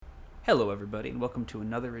Hello, everybody, and welcome to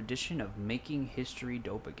another edition of Making History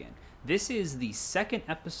Dope Again. This is the second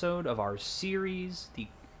episode of our series, the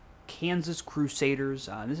Kansas Crusaders.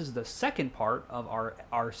 This is the second part of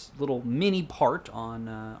our little mini part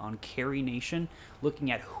on Carrie Nation,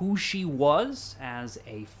 looking at who she was as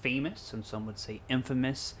a famous, and some would say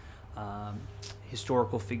infamous,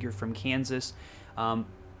 historical figure from Kansas.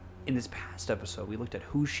 In this past episode, we looked at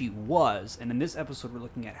who she was, and in this episode, we're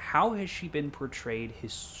looking at how has she been portrayed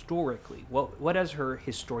historically. What has her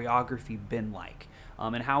historiography been like,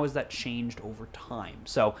 and how has that changed over time?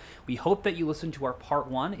 So we hope that you listen to our part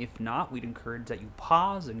one. If not, we'd encourage that you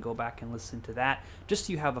pause and go back and listen to that, just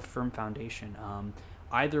so you have a firm foundation.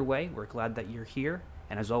 Either way, we're glad that you're here,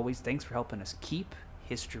 and as always, thanks for helping us keep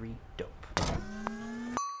history dope.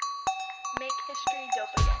 Make history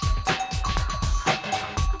dope again.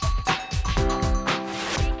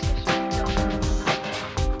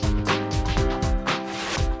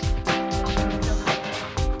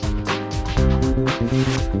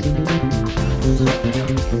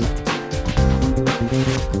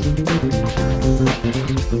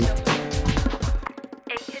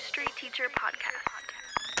 A History Teacher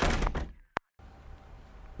Podcast.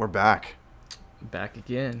 We're back. Back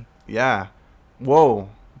again. Yeah. Whoa.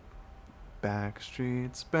 Back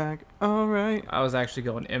streets back. All right. I was actually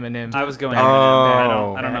going Eminem. I was going.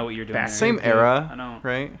 Oh. I don't know what you're doing. Back. There. Same era, I don't.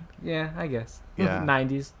 right? Yeah, I guess. Yeah.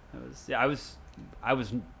 90s.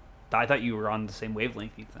 I thought you were on the same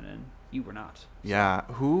wavelength, Ethan, and you were not. Yeah.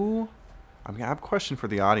 I have a question for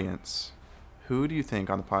the audience. Who do you think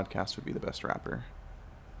on the podcast would be the best rapper?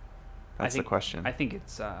 That's the question. I think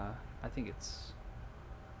it's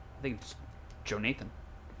Joe Nathan.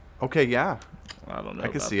 Okay, yeah. I don't know. I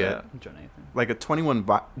can about see that. it. Joe Nathan. Like a 21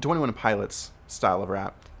 Pilots style of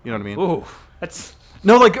rap. You know what I mean? Ooh, that's.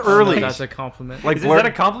 No, like I don't know early. if that's a compliment. Like Is that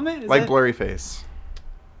a compliment? Blurry Face.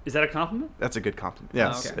 Is that a compliment? That's a good compliment.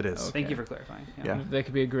 Yes, Okay. it is. Okay. Thank you for clarifying. Yeah. That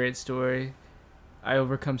could be a great story. I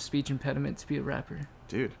overcome speech impediment to be a rapper.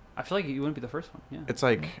 Dude, I feel like you wouldn't be the first one. Yeah. it's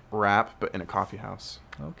like rap, but in a coffee house.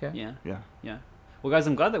 Okay. Yeah. Yeah. Well, guys,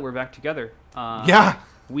 I'm glad that we're back together. Yeah.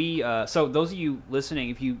 We so those of you listening,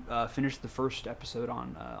 if you finished the first episode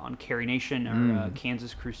on Carrie Nation or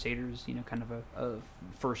Kansas Crusaders, kind of a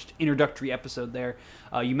first introductory episode there,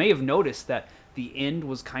 you may have noticed that the end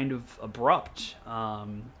was kind of abrupt,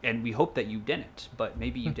 and we hope that you didn't, but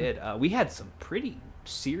maybe you did. We had some pretty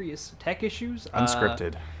serious tech issues.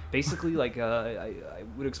 Unscripted. Basically, like I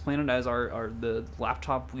would explain it as the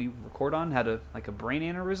laptop we record on had a brain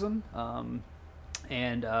aneurysm.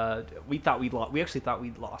 And we actually thought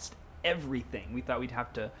we'd lost everything. We thought we'd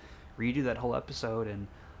have to redo that whole episode, and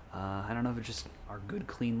I don't know if it's just our good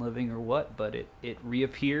clean living or what, but it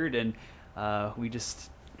reappeared, and we just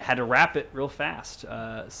had to wrap it real fast.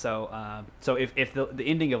 So if the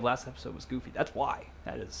ending of last episode was goofy, that's why.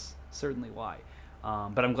 That is certainly why.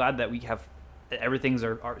 But I'm glad that we have everything's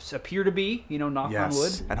appear to be, knock on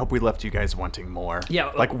wood. And hope we left you guys wanting more.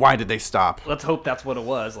 Yeah. Like, why did they stop? Let's hope that's what it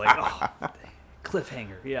was. Like,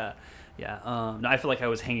 cliffhanger. Yeah. No, I feel like I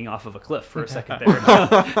was hanging off of a cliff for a second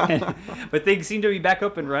there. But things seem to be back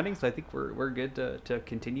up and running, so I think we're good to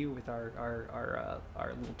continue with our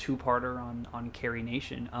little two-parter on Carrie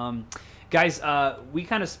Nation. Guys, we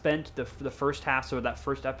kind of spent the first half, so that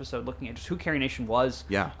first episode, looking at just who Carrie Nation was.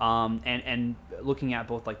 Yeah. And looking at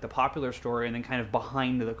both like the popular story and then kind of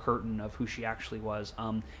behind the curtain of who she actually was.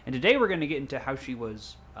 And today we're going to get into how she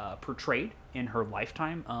was portrayed in her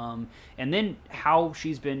lifetime, and then how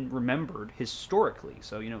she's been remembered historically.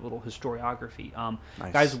 So little historiography.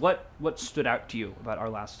 Nice. Guys, what stood out to you about our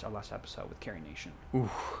last episode with Carrie Nation?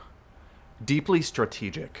 Deeply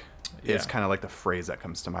strategic is Yeah. kind of like the phrase that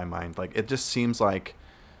comes to my mind. Like, it just seems like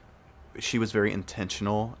she was very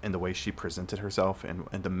intentional in the way she presented herself and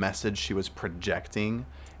the message she was projecting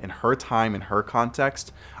in her time, in her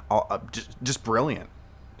context. Just brilliant.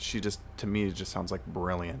 She just, to me, it just sounds like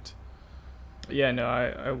brilliant. Yeah, no,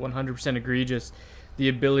 I 100% agree. Just the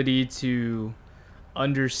ability to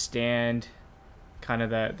understand kind of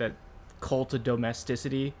that cult of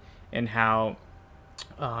domesticity and how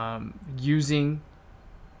using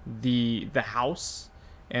the house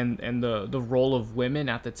and the role of women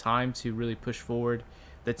at the time to really push forward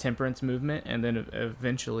the temperance movement, and then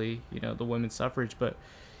eventually the women's suffrage. But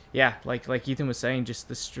yeah, like Ethan was saying, just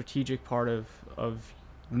the strategic part of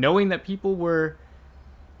knowing that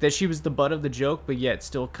that she was the butt of the joke, but yet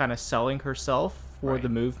still kind of selling herself for Right. the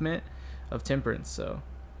movement of temperance. So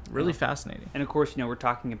really fascinating. And of course, we're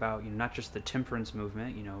talking about not just the temperance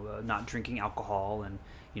movement, not drinking alcohol and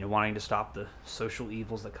wanting to stop the social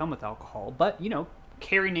evils that come with alcohol, but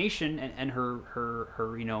Carrie Nation and her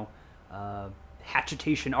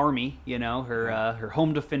hatchetation army, her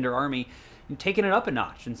home defender army, and taking it up a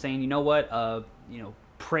notch and saying, you know what,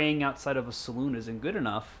 praying outside of a saloon isn't good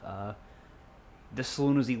enough. This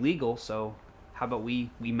saloon is illegal, so how about we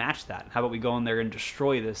match that? How about we go in there and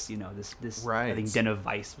destroy this, this Right. I think Den of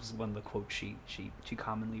Vice was one of the quotes she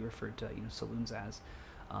commonly referred to, saloons as.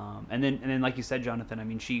 And then like you said, Jonathan, I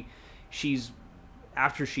mean, she's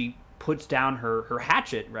after she puts down her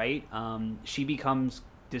hatchet, right? She becomes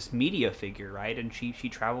this media figure, right? And she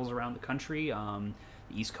travels around the country, the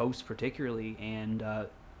East Coast particularly, and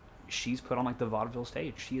she's put on like the vaudeville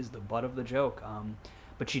stage. She is the butt of the joke,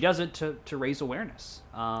 but she does it to raise awareness.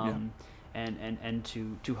 And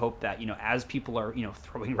to hope that, as people are,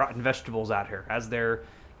 throwing rotten vegetables at her, as they're,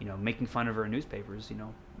 making fun of her in newspapers,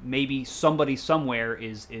 maybe somebody somewhere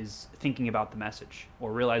is thinking about the message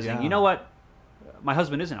or realizing, Yeah. you know what, my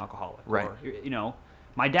husband is an alcoholic. Right. Or,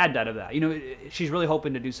 my dad died of that. She's really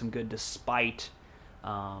hoping to do some good despite,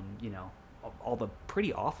 all the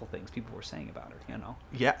pretty awful things people were saying about her,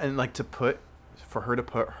 Yeah, and like for her to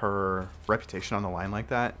put her reputation on the line like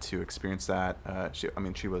that, to experience that,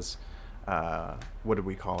 she was, what did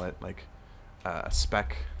we call it? Like, A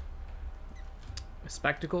spectacle.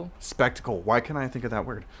 spectacle. Why can't I think of that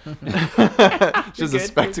word? Just good, a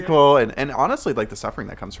spectacle, and honestly, like the suffering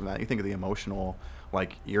that comes from that. You think of the emotional,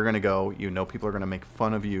 like you're gonna go, people are gonna make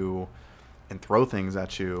fun of you and throw things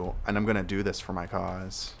at you, and I'm gonna do this for my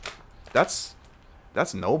cause. That's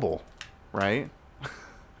noble, right?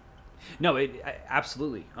 No,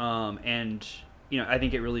 absolutely. And I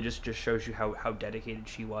think it really just shows you how dedicated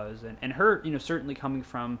she was, and her, certainly coming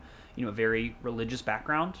from, a very religious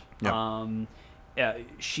background. Yeah.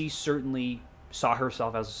 She certainly saw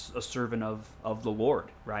herself as a servant of the Lord,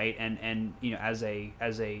 right? And as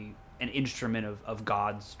an instrument of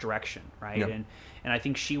God's direction, right? Yeah. And I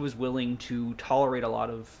think she was willing to tolerate a lot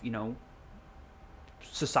of,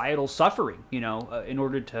 societal suffering, in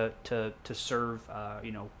order to serve,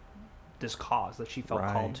 this cause that she felt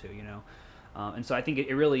called to, and so I think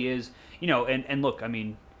it really is, and look, I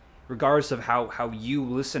mean, regardless of how you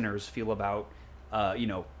listeners feel about,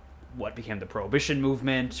 what became the Prohibition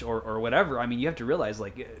movement or whatever, I mean, you have to realize,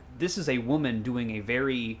 like, this is a woman doing a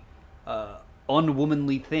very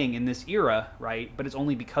unwomanly thing in this era, right? But it's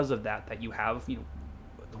only because of that you have, the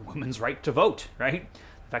woman's right to vote, right?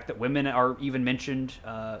 The fact that women are even mentioned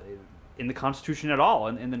in the Constitution at all,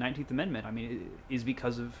 in the 19th Amendment, I mean, it is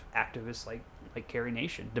because of activists like Carrie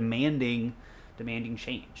Nation demanding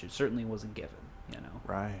change. It certainly wasn't given,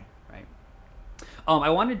 Right. Right. I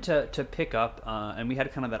wanted to pick up, and we had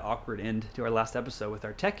kind of that awkward end to our last episode with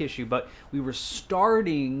our tech issue, but we were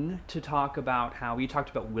starting to talk about how we talked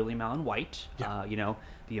about William Allen White, Yeah.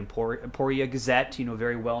 The Emporia Gazette,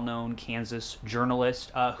 very well-known Kansas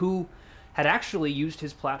journalist, who had actually used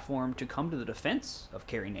his platform to come to the defense of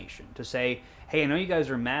Carrie Nation, to say, hey, I know you guys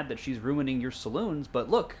are mad that she's ruining your saloons, but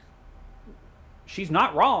look, she's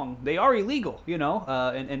not wrong. They are illegal,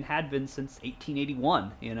 and had been since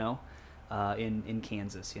 1881, in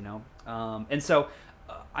Kansas, and so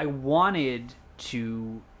I wanted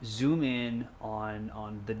to zoom in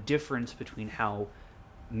on the difference between how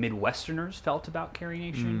Midwesterners felt about Carrie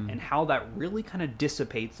Nation and how that really kind of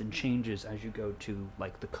dissipates and changes as you go to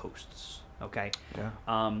like the coasts. Okay.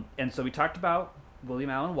 Yeah. And so we talked about William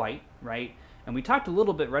Allen White, right? And we talked a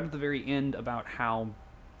little bit right at the very end about how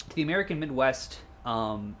the American Midwest,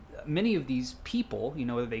 many of these people,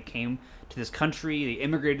 whether they came to this country, they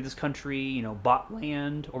immigrated to this country, bought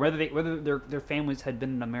land, or whether their families had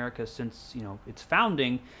been in America since, its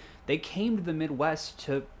founding, they came to the Midwest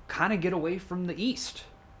to kind of get away from the East,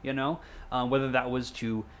 whether that was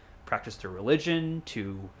to practice their religion,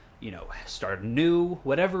 to, start anew,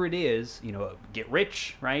 whatever it is, get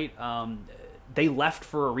rich, right? They left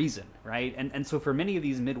for a reason, right? And so for many of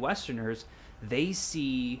these Midwesterners, they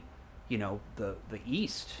see, the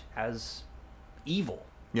East as evil,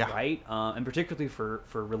 Yeah. right? And particularly for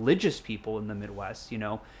religious people in the Midwest,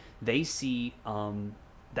 they see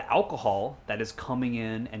the alcohol that is coming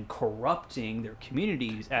in and corrupting their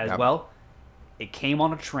communities as, Yep. well, it came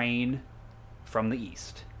on a train from the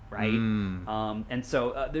East, right? And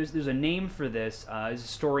so there's a name for this.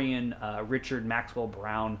 Historian Richard Maxwell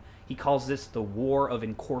Brown, he calls this the War of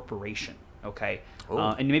Incorporation, okay?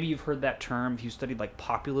 And maybe you've heard that term if you studied like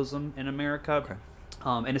populism in America. Okay.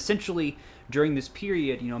 And essentially, during this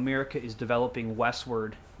period, America is developing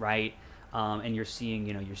westward, right? And you're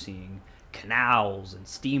seeing canals and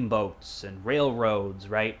steamboats and railroads,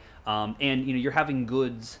 right? And you're having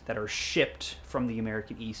goods that are shipped from the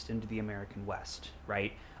American East into the American West,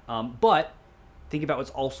 right? But think about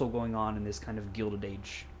what's also going on in this kind of Gilded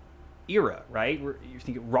Age era, right? You're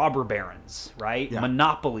thinking robber barons, right? Yeah.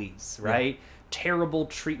 Monopolies, Yeah. right? Terrible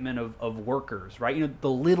treatment of workers, right? The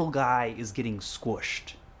little guy is getting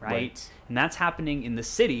squished, right? Right. And that's happening in the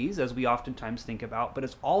cities, as we oftentimes think about, but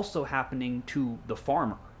it's also happening to the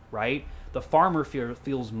farmer, right? The farmer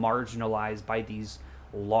feels marginalized by these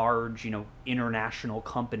large, international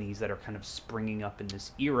companies that are kind of springing up in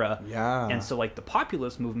this era. Yeah. And so, like, the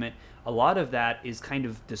populist movement, a lot of that is kind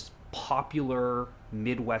of this popular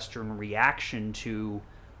Midwestern reaction to,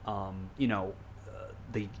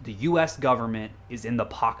 the U.S. government is in the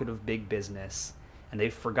pocket of big business, and they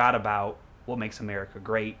forgot about what makes America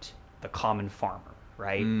great, the common farmer,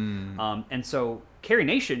 right? And so Carrie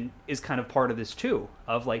Nation is kind of part of this too,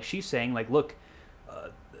 of like she's saying like, look,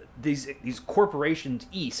 these corporations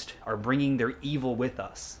east are bringing their evil with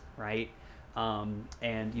us, right? And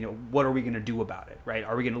what are we going to do about it, right?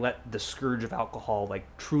 Are we going to let the scourge of alcohol like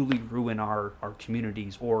truly ruin our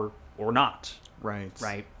communities or not? Right.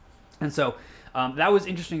 Right. And so that was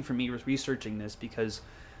interesting for me researching this, because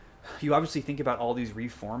you obviously think about all these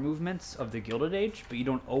reform movements of the Gilded Age, but you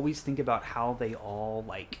don't always think about how they all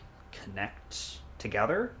like connect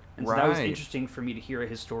together. And so that was Right. interesting for me to hear a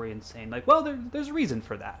historian saying like, well, there's a reason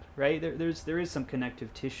for that, right? There is some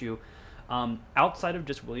connective tissue outside of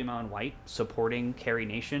just William Allen White supporting Carrie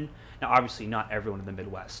Nation. Now, obviously, not everyone in the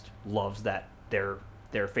Midwest loves that their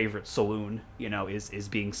favorite saloon, is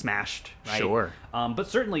being smashed, right? Sure. But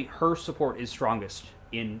certainly her support is strongest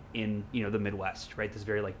in the Midwest, right? This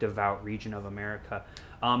very like devout region of America.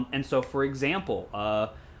 And so, for example,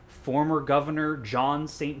 former Governor John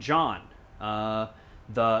St. John,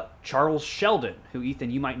 the Charles Sheldon, who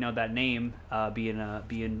Ethan, you might know that name, being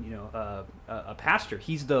a pastor.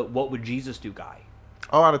 He's the "What Would Jesus Do" guy.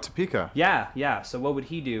 Oh, out of Topeka. Yeah. So what would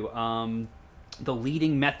he do? The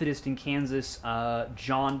leading Methodist in Kansas,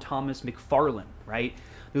 John Thomas McFarland, right?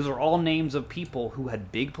 Those are all names of people who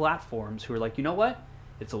had big platforms who are like, you know what?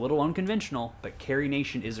 It's a little unconventional, but Carrie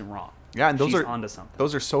Nation isn't wrong. Yeah, and those She's are onto something.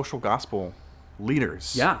 Those are social gospel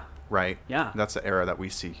leaders. Yeah. Right. Yeah. That's the era that we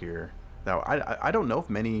see here. Now, I don't know if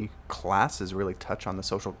many classes really touch on the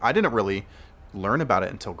social. I didn't really learn about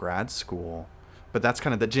it until grad school, but that's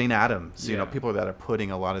kind of the Jane Addams. Yeah. People that are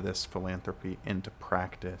putting a lot of this philanthropy into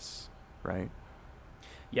practice, right?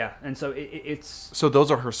 Yeah, and so it's So those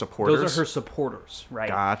are her supporters. those are her supporters, right?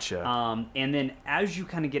 Gotcha. And then as you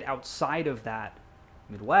kind of get outside of that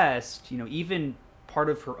Midwest, even part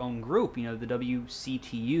of her own group, the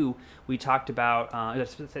WCTU, we talked about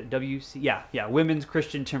Women's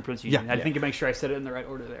Christian Temperance Union. Yeah, I think to make sure I said it in the right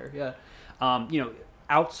order there. Yeah.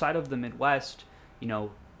 Outside of the Midwest,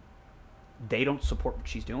 they don't support what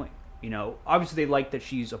she's doing. Obviously they like that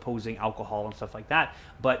she's opposing alcohol and stuff like that,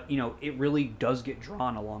 but it really does get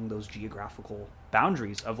drawn along those geographical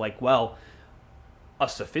boundaries of like, well,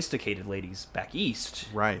 us sophisticated ladies back east,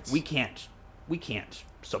 Right. we can't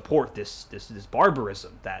support this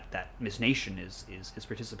barbarism that Miss Nation is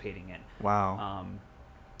participating in. Wow.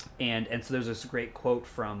 And so there's this great quote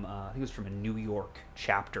from I think it was from a New York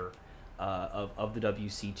chapter of the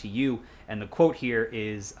WCTU, and the quote here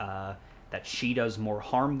is that she does more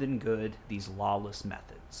harm than good, these lawless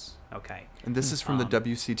methods. Okay. And this is from the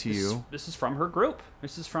WCTU, This is from her group.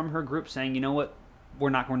 This is from her group saying, you know what, we're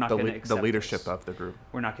not going to accept the leadership this. of the group.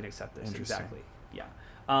 We're not going to accept this. Interesting. Exactly.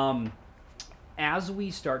 Yeah. As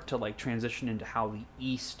we start to like transition into how the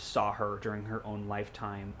East saw her during her own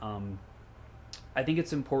lifetime, I think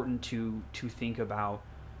it's important to think about,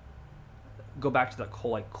 go back to that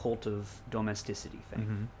whole like cult of domesticity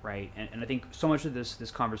thing, right? And I think so much of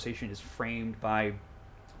this conversation is framed by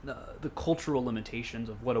the cultural limitations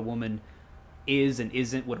of what a woman is and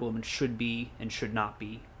isn't, what a woman should be and should not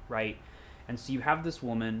be, right? And so you have this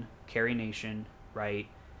woman, Carrie Nation, right?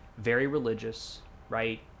 Very religious,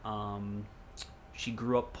 right? She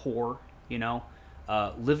grew up poor,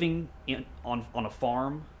 living on a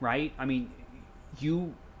farm, right? I mean,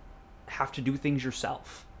 you have to do things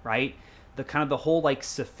yourself, right? The whole like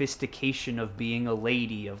sophistication of being a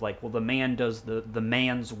lady, of like, well, the man does the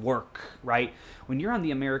man's work, right? When you're on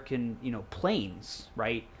the American, plains,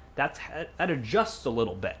 right? That adjusts a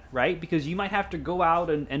little bit, right? Because you might have to go out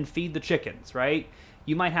and feed the chickens, right?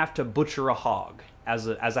 You might have to butcher a hog as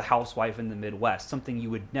a housewife in the Midwest, something you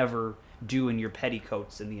would never do in your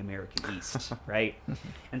petticoats in the American East, right?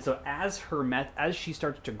 And so as she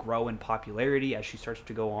starts to grow in popularity, as she starts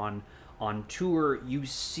to go on tour, you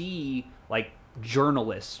see like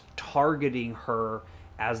journalists targeting her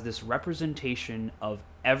as this representation of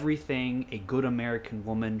everything a good American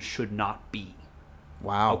woman should not be.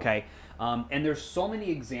 Wow. Okay. And there's so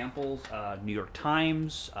many examples, New York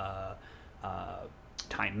Times,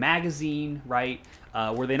 Time Magazine, right?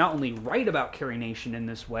 where they not only write about Carrie Nation in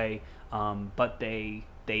this way, but they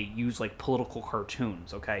use like political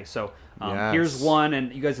cartoons. Okay, so here's Yes. one,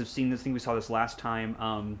 and you guys have seen this. I think we saw this last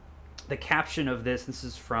time. The caption of this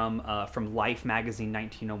is from Life magazine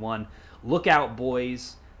 1901. Look out,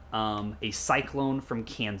 boys! A cyclone from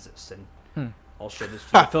Kansas, and I'll show this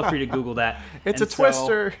to you. Feel free to Google that. It's And a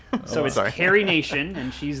twister. So Oh, it's sorry. Carrie Nation,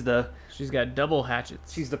 and she's the double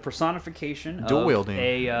hatchets. she's the personification Dual of wielding.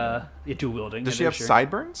 a dual wielding. Does she have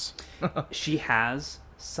sideburns? She has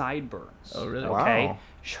sideburns. Oh, really? Okay.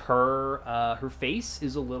 Wow. Her face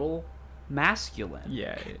is a little masculine.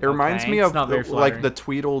 Yeah. It reminds Okay. me It's of not very like flattering. the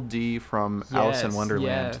Tweedledee from Alice in Yes,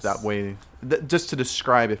 Wonderland. yes. That way, just to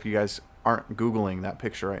describe, if you guys aren't Googling that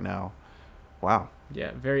picture right now. Wow.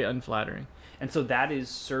 Yeah, very unflattering. And so that is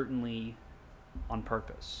certainly on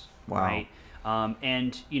purpose. Wow. Right.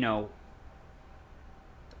 And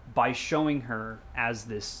by showing her as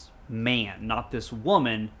this man, not this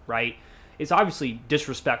woman, right? It's obviously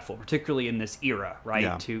disrespectful, particularly in this era, right?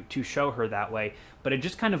 Yeah. To show her that way, but it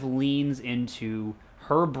just kind of leans into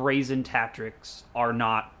her brazen tactics are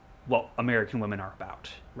not what American women are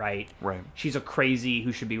about, right? Right. She's a crazy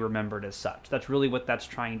who should be remembered as such. That's really what that's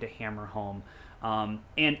trying to hammer home,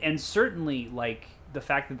 and certainly like the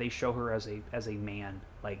fact that they show her as a man,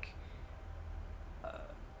 like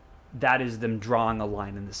that is them drawing a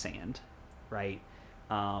line in the sand, right?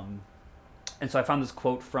 And so I found this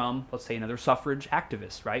quote from, let's say, another suffrage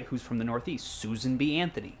activist, right, who's from the Northeast, Susan B.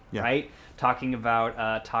 Anthony, Yeah. right, talking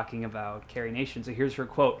about Carrie Nation. So here's her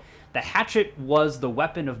quote: "The hatchet was the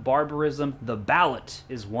weapon of barbarism. The ballot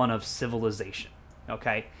is one of civilization."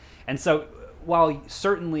 Okay, and so while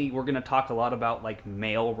certainly we're going to talk a lot about like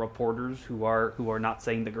male reporters who are not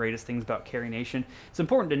saying the greatest things about Carrie Nation, it's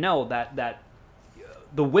important to know that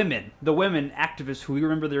the women activists who we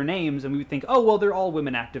remember their names and we would think, oh, well, they're all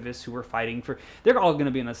women activists who are fighting for, they're all going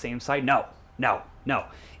to be on the same side. No.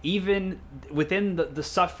 Even within the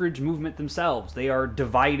suffrage movement themselves, they are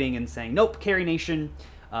dividing and saying, nope, Carrie Nation,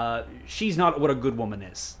 she's not what a good woman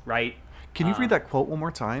is, right? Can you read that quote one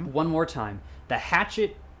more time? One more time. "The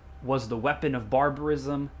hatchet was the weapon of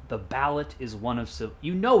barbarism. The ballot is one of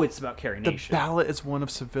it's about Carrie The Nation. ballot is one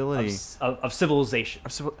of civility. Of civilization.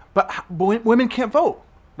 But women can't vote.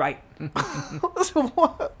 Right.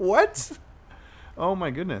 What? Oh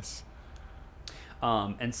my goodness.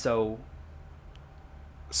 And so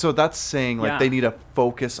So that's saying like Yeah. they need to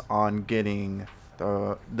focus on getting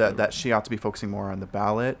that she ought to be focusing more on the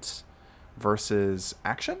ballot versus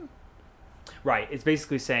action. right, it's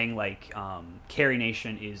basically saying like Carrie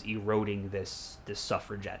Nation is eroding this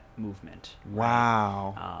suffragette movement.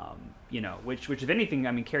 Wow. Which if anything,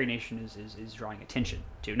 I mean, Carrie Nation is drawing attention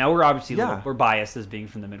to. Now we're obviously we're biased as being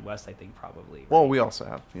from the Midwest, I think probably. Well, right? we also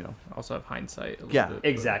have Also have hindsight. A little Yeah. bit, but-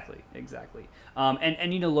 Exactly.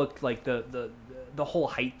 And look, like the whole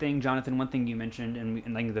height thing, Jonathan. One thing you mentioned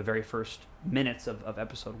in like the very first minutes of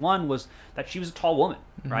episode 1 was that she was a tall woman,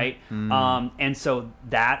 right? And so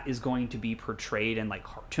that is going to be portrayed in like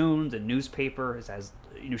cartoons and newspapers as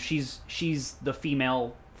she's the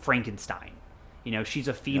female Frankenstein. She's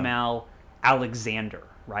a female Alexander,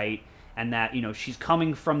 right? And that she's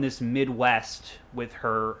coming from this Midwest with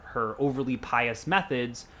her overly pious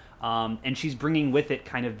methods. And she's bringing with it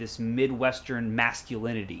kind of this Midwestern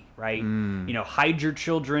masculinity, right? Hide your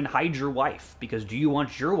children, hide your wife, because do you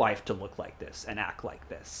want your wife to look like this and act like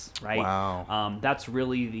this, right? Wow. That's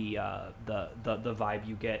really the vibe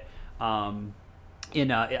you get. I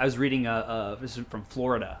was reading this is from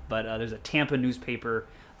Florida, but there's a Tampa newspaper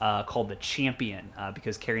called The Champion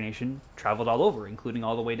because Carrie Nation traveled all over, including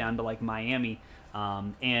all the way down to like Miami,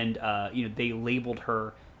 and they labeled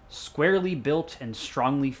her squarely built and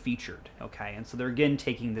strongly featured. Okay, and so they're again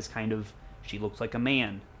taking this kind of she looks like a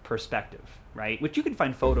man perspective, right? Which you can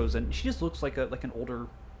find photos, and she just looks like an older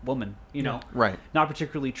woman, Right. Not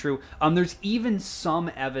particularly true. There's even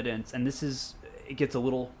some evidence, and it gets a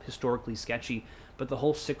little historically sketchy, but the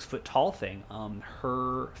whole 6 foot tall thing,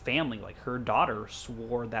 her family, like her daughter,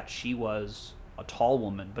 swore that she was a tall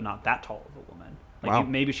woman, but not that tall of a woman. Like Wow.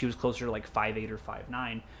 maybe she was closer to like 5'8" or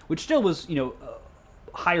 5'9", which still was,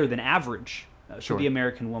 higher than average for Sure. the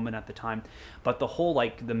American woman at the time. But the whole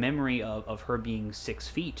like the memory of her being 6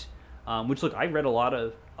 feet, which look, I read a lot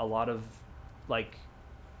of like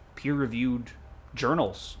peer-reviewed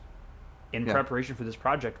journals in Yeah. preparation for this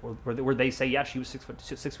project where they say, yeah, she was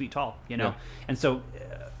 6 feet tall, Yeah. And so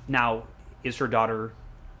now is her daughter,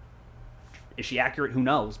 is she accurate? Who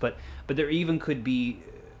knows? But there even could be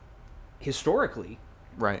historically,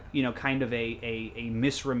 Right. kind of a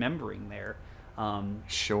misremembering there.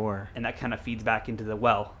 Sure. And that kind of feeds back into the,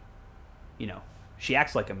 she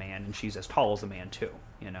acts like a man, and she's as tall as a man too.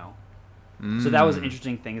 So that was an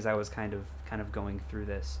interesting thing as I was kind of going through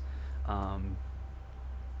this.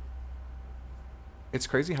 It's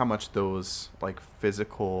crazy how much those like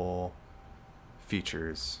physical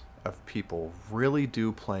features of people really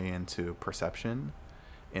do play into perception,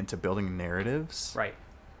 into building narratives. Right.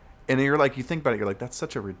 And you think about it, you're like, that's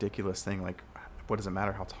such a ridiculous thing. Like, what does it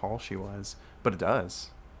matter how tall she was? But it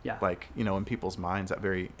does. Yeah. Like, in people's minds, that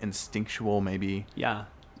very instinctual, maybe. Yeah.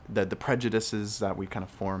 The prejudices that we kind of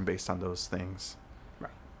form based on those things.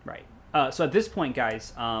 Right. So at this point,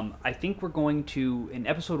 guys, I think we're going to, in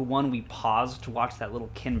episode 1, we paused to watch that little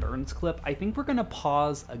Ken Burns clip. I think we're going to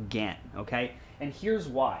pause again, okay? And here's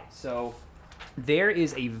why. So there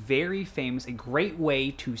is a very famous, a great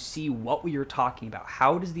way to see what we are talking about.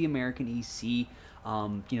 How does the American East see,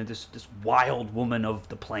 this wild woman of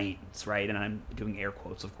the plains, right? And I'm doing air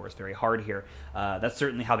quotes, of course, very hard here. That's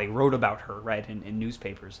certainly how they wrote about her, right, in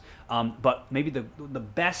newspapers. But maybe the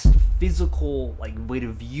best physical way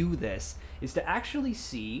to view this is to actually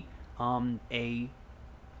see a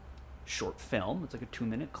short film. It's like a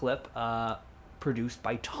 2-minute clip produced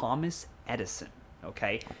by Thomas Edison.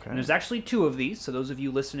 Okay. And there's actually 2 of these. So those of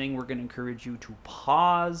you listening, we're going to encourage you to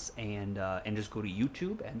pause and just go to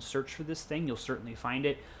YouTube and search for this thing. You'll certainly find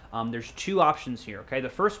it. There's 2 options here. Okay. The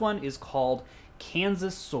first one is called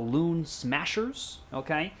Kansas Saloon Smashers.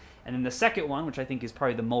 Okay. And then the second one, which I think is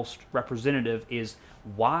probably the most representative, is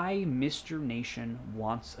Why Mr. Nation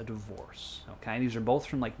Wants a Divorce. Okay. These are both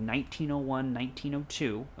from 1901,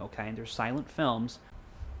 1902. Okay. And they're silent films.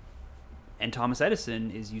 And Thomas Edison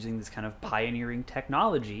is using this kind of pioneering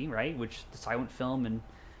technology, right, which the silent film in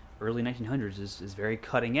early 1900s is very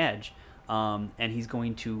cutting edge. And he's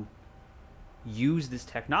going to use this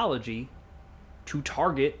technology to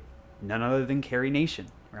target none other than Carrie Nation,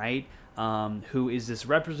 right, who is this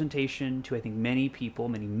representation to, I think, many people,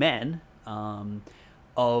 many men,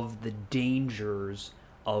 of the dangers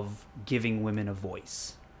of giving women a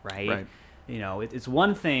voice, right? It's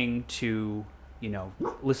one thing to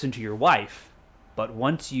listen to your wife, but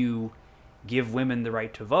once you give women the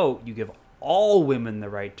right to vote, you give all women the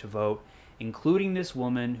right to vote, including this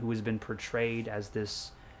woman who has been portrayed as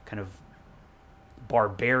this kind of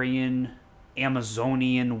barbarian,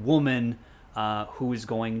 Amazonian woman who is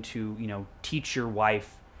going to, teach your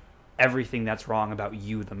wife everything that's wrong about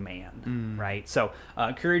you, the man, right? So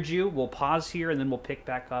encourage you. We'll pause here, and then we'll pick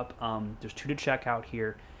back up. There's 2 to check out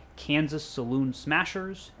here. Kansas Saloon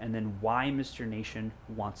Smashers, and then Why Mr. Nation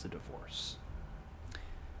Wants a Divorce.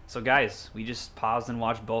 So guys, we just paused and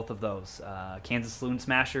watched both of those. Kansas Saloon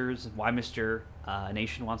Smashers, Why Mr.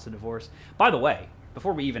 Nation Wants a Divorce. By the way,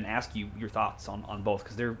 before we even ask you your thoughts on both,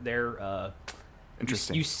 because they're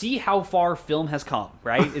interesting. You see how far film has come,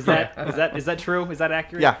 right? Is that true? Is that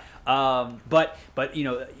accurate? Yeah. But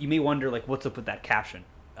you may wonder what's up with that caption.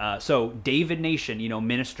 So David Nation,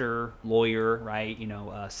 minister, lawyer, right?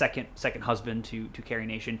 Second husband to Carrie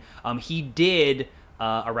Nation. He did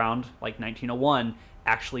around 1901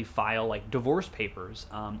 actually file divorce papers,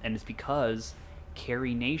 and it's because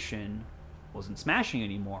Carrie Nation wasn't smashing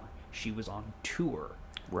anymore. She was on tour,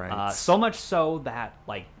 right? So much so that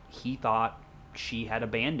he thought she had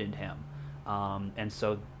abandoned him, and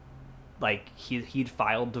so he'd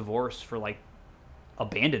filed divorce for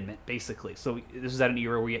abandonment, basically. So this is at an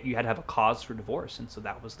era where you had to have a cause for divorce, and so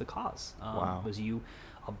that was the cause. Was you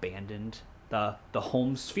abandoned the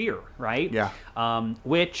home sphere, right? Yeah.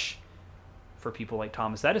 Which, for people like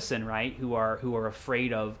Thomas Edison, right, who are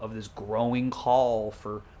afraid of this growing call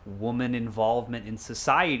for woman involvement in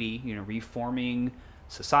society, reforming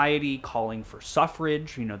society, calling for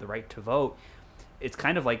suffrage, the right to vote. It's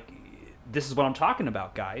kind of this is what I'm talking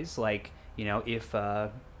about, guys.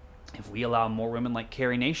 If we allow more women like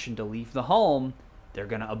Carrie Nation to leave the home, they're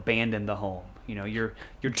gonna abandon the home. Your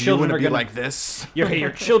children are be gonna like this.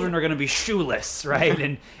 your children are gonna be shoeless,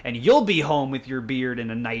 right? And you'll be home with your beard and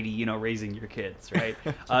a nightie, raising your kids, right?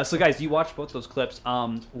 So guys, you watched both those clips.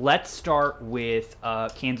 Let's start with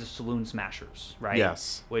Kansas Saloon Smashers, right?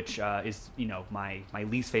 Yes. Which is my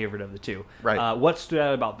least favorite of the 2. Right. What stood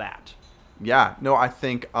out about that? Yeah. No, I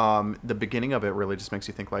think the beginning of it really just makes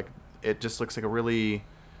you think it just looks like a really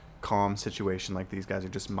calm situation. These guys are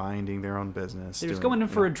just minding their own business. They're just going in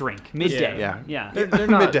for a drink midday. Yeah. They're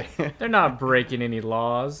not. They're not breaking any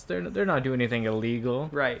laws. They're not doing anything illegal.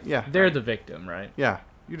 Right. Yeah. They're the victim, right? Yeah.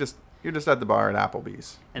 You're just at the bar at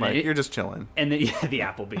Applebee's. And you're just chilling. And then the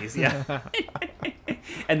Applebee's, yeah.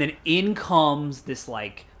 And then in comes this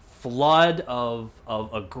flood of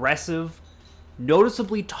aggressive,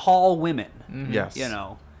 noticeably tall women. Mm-hmm. Yes.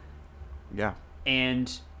 Yeah. Yeah.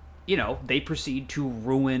 And they proceed to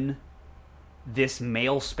ruin this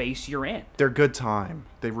male space you're in. Their good time.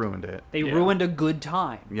 They ruined it. They Yeah. ruined a good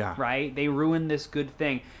time. Yeah. Right? They ruined this good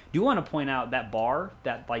thing. Do you want to point out that bar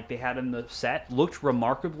that like they had in the set looked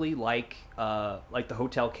remarkably like the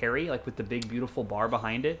Hotel Carrie, like with the big beautiful bar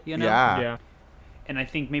behind it, you know? Yeah. And I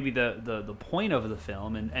think maybe the point of the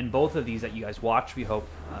film, and both of these that you guys watch, we hope,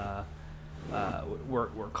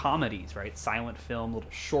 were comedies, right? Silent film, little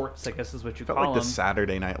shorts, I guess is what you Felt call like them. the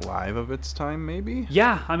Saturday Night Live of its time, maybe.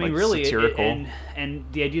 Yeah, I mean, Like really, satirical. and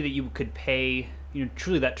the idea that you could pay,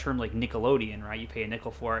 truly that term like Nickelodeon, right? You pay a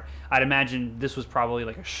nickel for it. I'd imagine this was probably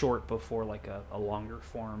like a short before like a longer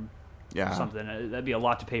form, Yeah. something. That'd be a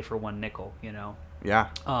lot to pay for one nickel, Yeah.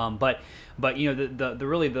 But the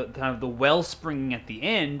really the kind of the wellspring at the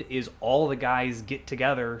end is all the guys get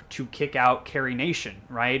together to kick out Carrie Nation,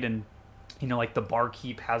 right? And like the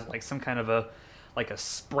barkeep has like some kind of a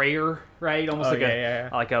sprayer, right? Almost Oh, like yeah.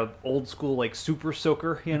 like a old school like super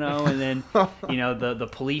soaker, and then the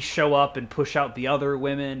police show up and push out the other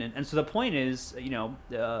women, and so the point is,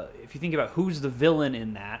 if you think about who's the villain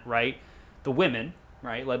in that, right? The women,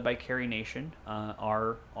 right, led by Carrie Nation,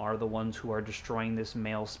 are the ones who are destroying this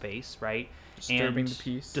male space, right? Disturbing And the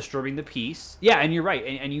peace. Disturbing the peace. Yeah, and you're right.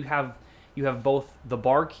 And you have both the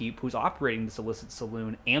barkeep who's operating this illicit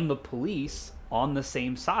saloon and the police on the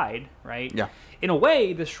same side, right? Yeah. In a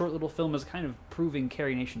way, this short little film is kind of proving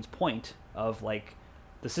Carrie Nation's point of like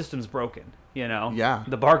the system's broken. Yeah.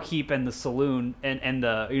 The barkeep and the saloon and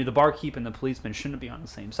the barkeep and the policeman shouldn't be on the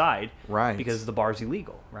same side, Right. Because the bar's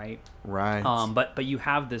illegal, right? Right. But you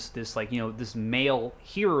have this like this male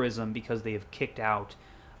heroism because they have kicked out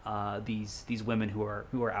these women who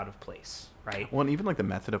are out of place, right? Well, and even like the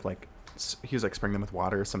method of like he was like spraying them with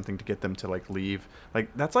water or something to get them to like leave. Like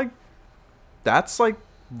that's like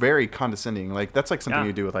very condescending. Like that's like something Yeah.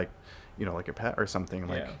 you do with like like your pet or something.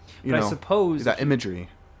 Like Yeah. you But know I suppose that imagery.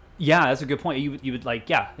 Yeah, that's a good point. You would like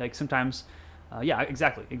sometimes, yeah,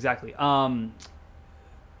 exactly.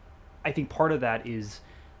 I think part of that is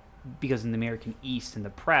because in the American East in the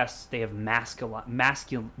press they have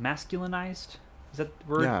masculinized. Is that the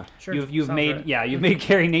word? Yeah. Sure, You've sounds made right. you've made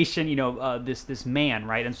Carrie Nation this man,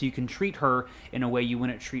 right? And so you can treat her in a way you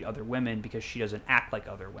wouldn't treat other women because she doesn't act like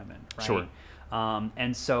other women, right? Sure.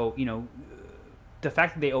 And so the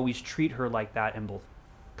fact that they always treat her like that in both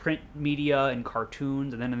print media and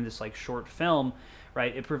cartoons and then in this like short film,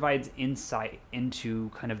 right, it provides insight into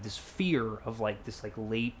kind of this fear of like this like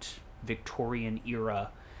late Victorian era,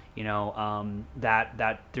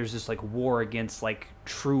 that there's this like war against like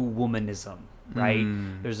true womanism, right?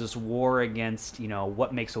 There's this war against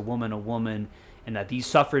what makes a woman, and that these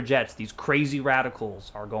suffragettes, these crazy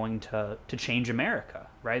radicals, are going to change America,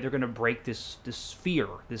 right? They're going to break this fear,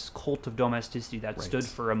 this cult of domesticity that Right. stood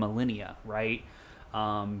for a millennia, right?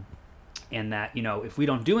 And that if we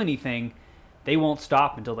don't do anything, they won't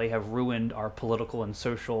stop until they have ruined our political and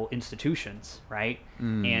social institutions, right?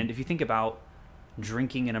 And if you think about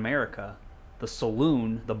drinking in America, the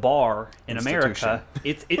saloon, the bar in America,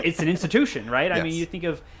 it's an institution, right? I mean, Yes. you think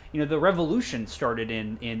of the revolution started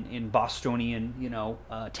in Bostonian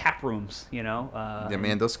tap rooms, Yeah,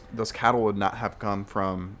 man, those cattle would not have come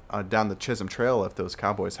from down the Chisholm Trail if those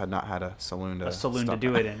cowboys had not had a saloon to to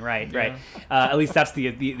do it in, right? Yeah. Right. At least that's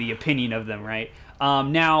the opinion of them, right?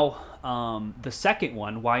 Now, the second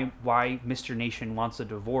one, why Mr. Nation wants a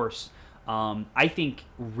divorce, I think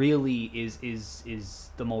really is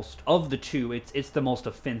the most of the two. It's the most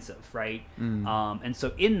offensive, right? And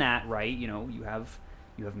so in that, right, you have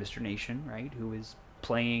Mr. Nation, right, who is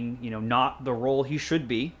playing not the role he should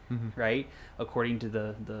be, right, according to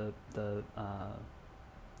the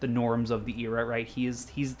norms of the era, right? He's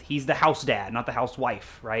the house dad, not the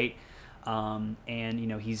housewife, right? And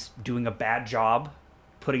he's doing a bad job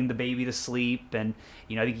putting the baby to sleep, and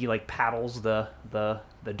I think he like paddles the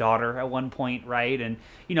daughter at one point, right? And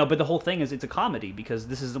but the whole thing is it's a comedy because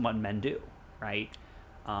this isn't what men do, right?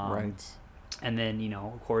 Right. And then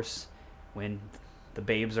of course when the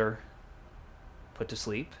babes are put to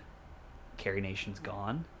sleep, Carrie Nation's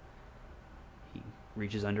gone. He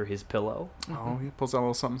reaches under his pillow, Oh, he pulls out a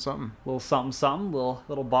little something. little something,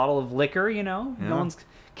 little bottle of liquor, No one's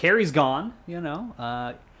Carrie's gone,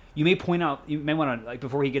 You may point out, you may want to, like,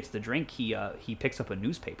 before he gets the drink, he picks up a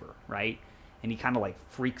newspaper, right? And he kind of like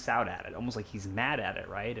freaks out at it, almost like he's mad at it,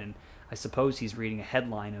 right? And I suppose he's reading a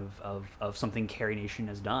headline of something Carrie Nation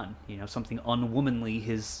has done, something unwomanly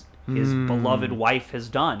his beloved wife has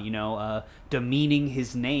done, demeaning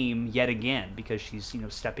his name yet again because she's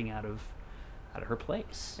stepping out of her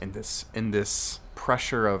place. In this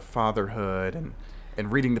pressure of fatherhood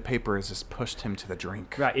and reading the paper has just pushed him to the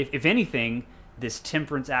drink. Right. If anything, this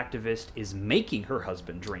temperance activist is making her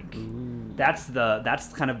husband drink. That's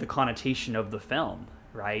kind of the connotation of the film,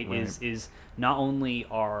 right? Right. Is not only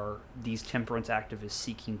are these temperance activists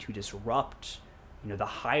seeking to disrupt, the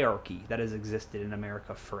hierarchy that has existed in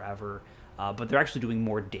America forever, but they're actually doing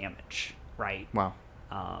more damage, right? Wow.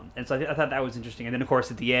 And so I thought that was interesting. And then, of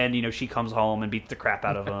course, at the end, she comes home and beats the crap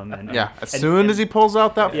out of him. And, Yeah, as soon as he pulls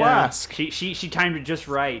out that flask. she timed it just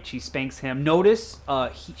right. She spanks him. Notice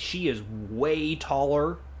she is way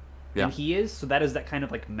taller Yeah. than he is. So that is that kind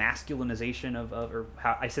of like masculinization of or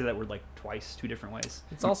how I say that word like twice, two different ways.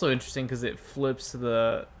 It's also interesting because it flips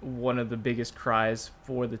one of the biggest cries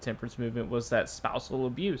for the temperance movement was that spousal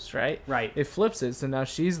abuse, right? Right. It flips it, so now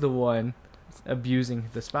she's the one abusing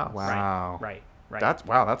the spouse. Wow. Right.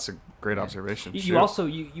 That's a great observation. You Shoot. also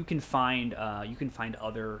you can find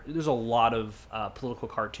other. There's a lot of political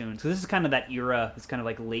cartoons. Because this is kind of that era. It's kind of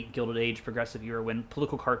like late Gilded Age, progressive era when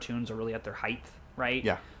political cartoons are really at their height, right?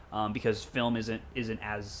 Yeah. Because film isn't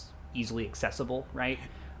as easily accessible, right?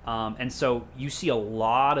 And so you see a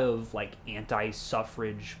lot of like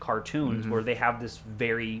anti-suffrage cartoons where they have this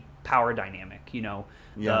very power dynamic.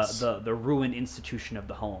 Yes. The ruined institution of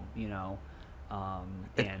the home.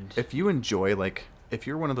 And If you enjoy, like, if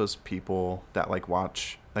you're one of those people that like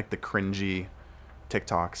watch like the cringy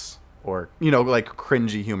TikToks or like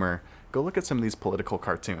cringy humor, go look at some of these political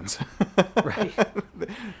cartoons. Right.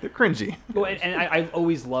 They're cringy. Well, and I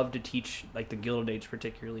always love to teach like the Gilded Age,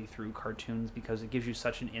 particularly through cartoons, because it gives you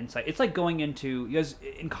such an insight. It's like going into, you guys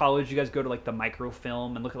in college, you guys go to like the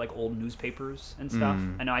microfilm and look at like old newspapers and stuff.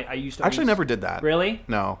 I know I used to Actually, always- never did that. Really?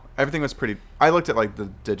 No, everything was pretty. I looked at like the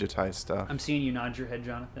digitized stuff. I'm seeing you nod your head,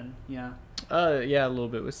 Jonathan. Yeah. Yeah, a little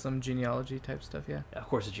bit with some genealogy type stuff, yeah. Of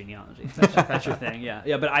course, it's genealogy. That's your thing, yeah.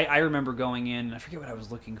 Yeah, but I remember going in, I forget what I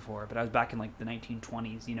was looking for, but I was back in like the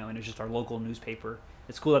 1920s, and it was just our local newspaper.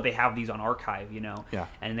 It's cool that they have these on archive, Yeah.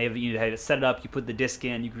 And they've had it set it up, you put the disc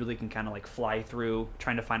in, you really can kind of like fly through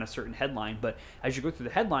trying to find a certain headline. But as you go through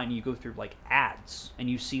the headline, you go through like ads, and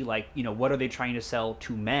you see like, what are they trying to sell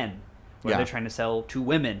to men? What are Yeah. they trying to sell to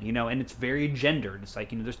women? And it's very gendered. It's like,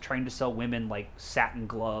 they're trying to sell women like satin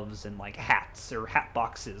gloves and like hats or hat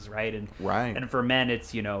boxes, right? And Right. And for men,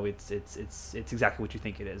 it's it's exactly what you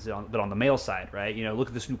think it is. But on the male side, right? Look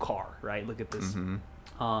at this new car, right? Look at this.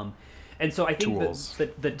 And so I think Tools.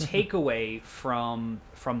 the takeaway from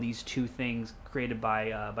these two things created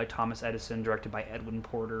by Thomas Edison, directed by Edwin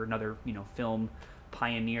Porter, another film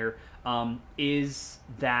pioneer, is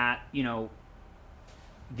that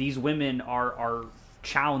these women are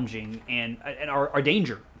challenging and are a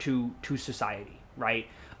danger to society, right?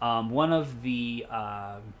 One of the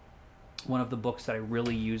books that I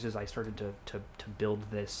really use as I started to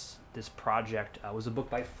build this project was a book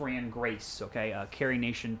by Fran Grace, Carrie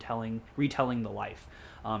Nation retelling the life.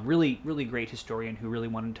 Really great historian who really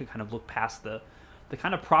wanted to kind of look past the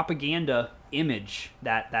kind of propaganda image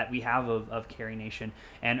that we have of Carrie Nation.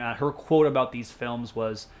 And her quote about these films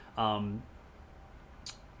was,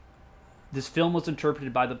 this film was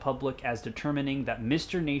interpreted by the public as determining that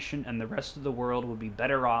Mr. Nation and the rest of the world would be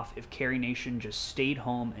better off if Carrie Nation just stayed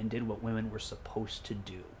home and did what women were supposed to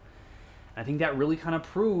do. And I think that really kind of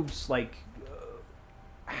proves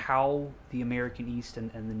how the American East and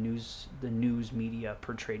the news media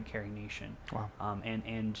portrayed Carrie Nation. Wow.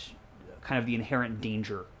 And kind of the inherent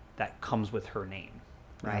danger that comes with her name,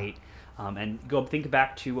 right? And think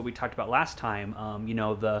back to what we talked about last time.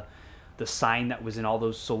 The sign that was in all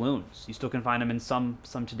those saloons. You still can find them in some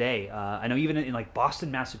today. I know even in like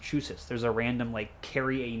Boston, Massachusetts, there's a random like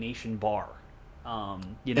Carrie A Nation bar.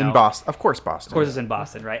 In Boston, of course, Boston. Of course, it's in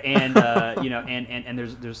Boston, right? And and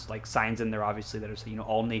there's like signs in there obviously that are saying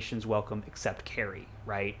all nations welcome except Carrie,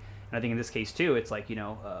 right? And I think in this case too, it's like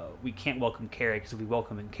we can't welcome Carrie because if we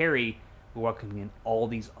welcome in Carrie, we're welcoming in all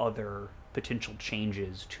these other potential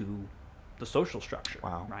changes to the social structure,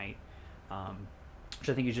 Wow. right? Which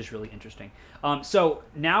I think is just really interesting. So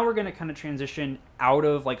now we're going to kind of transition out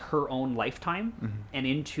of like her own lifetime and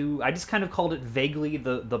into, I just kind of called it vaguely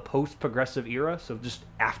the post-progressive era, so just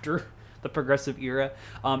after the progressive era.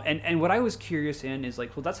 And what I was curious in is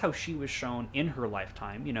like, well, that's how she was shown in her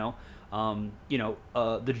lifetime, the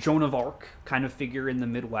Joan of Arc kind of figure in the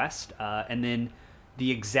Midwest, and then the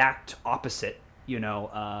exact opposite,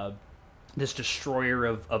 this destroyer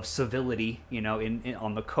of civility, in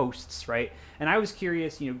on the coasts, right? And I was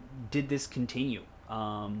curious, did this continue?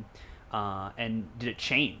 And did it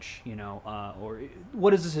change? Or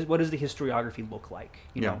what is this? What does the historiography look like?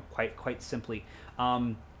 Quite simply.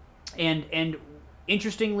 And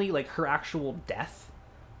interestingly, like her actual death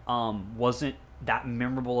wasn't that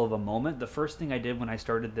memorable of a moment. The first thing I did when I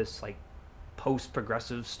started this like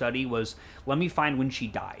post-progressive study was, let me find when she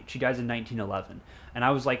died. She dies in 1911. And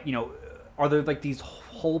I was like, are there like these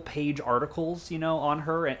whole page articles, on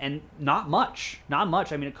her? And not much. I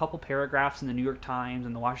mean, a couple paragraphs in the New York Times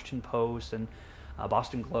and the Washington Post and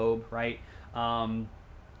Boston Globe, right? And,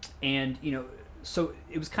 so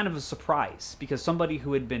it was kind of a surprise because somebody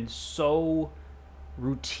who had been so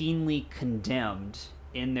routinely condemned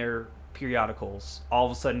in their periodicals all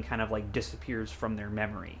of a sudden kind of like disappears from their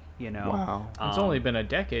memory, Wow. It's only been a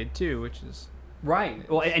decade too, which is right.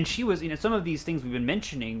 Well, and she was, some of these things we've been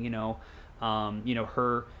mentioning,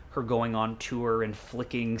 her going on tour and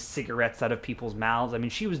flicking cigarettes out of people's mouths. I mean,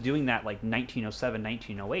 she was doing that like 1907,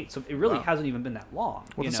 1908. So it really Wow. hasn't even been that long.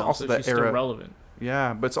 Well, it's know? also so the she's era. still relevant.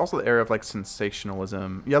 Yeah, but it's also the era of like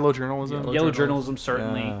sensationalism, yellow journalism. Yellow journalism,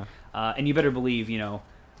 certainly. Yeah. And you better believe,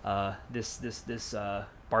 this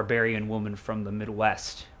barbarian woman from the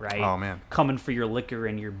Midwest, right? Oh, man. Coming for your liquor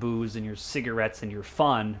and your booze and your cigarettes and your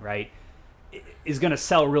fun, right? Is going to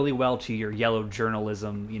sell really well to your yellow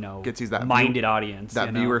journalism, Gets you that minded audience.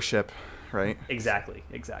 That viewership, right? Exactly.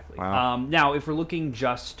 Wow. Now, if we're looking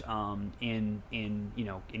just in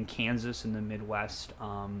Kansas in the Midwest,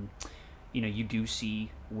 you do see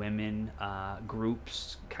women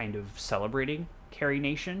groups kind of celebrating Carrie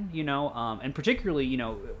Nation, and particularly,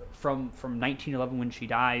 from 1911 when she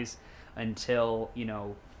dies until,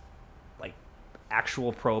 like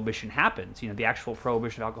actual prohibition happens, the actual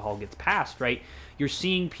prohibition of alcohol gets passed, right? You're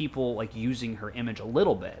seeing people like using her image a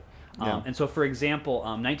little bit. Yeah. And so, for example,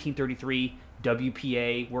 1933,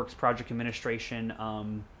 WPA, Works Project Administration,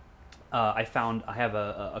 I have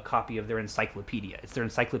a copy of their encyclopedia. It's their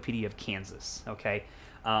Encyclopedia of Kansas, okay?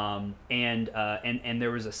 And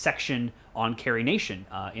there was a section on Carrie Nation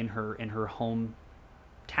in her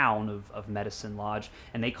hometown of Medicine Lodge,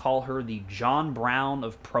 and they call her the John Brown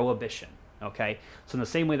of Prohibition, okay? So in the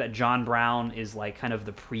same way that John Brown is like kind of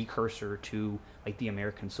the precursor to like the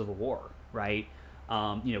American Civil War, right?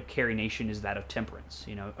 Carrie Nation is that of temperance,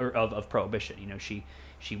 or of prohibition.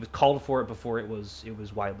 She was called for it before it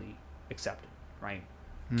was widely accepted, right?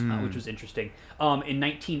 Which was interesting. In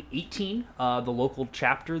 1918, the local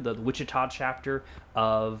chapter, the Wichita chapter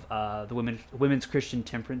of the Women's Christian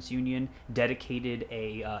Temperance Union, dedicated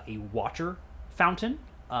a water fountain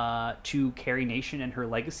to Carrie Nation and her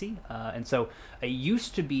legacy. And so it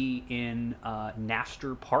used to be in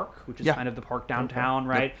Naster Park, which is kind of the park downtown,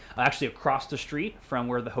 right? Actually across the street from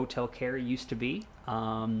where the Hotel Carrie used to be.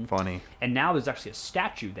 Funny. And now there's actually a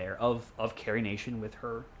statue there of Carrie Nation with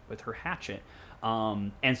her hatchet.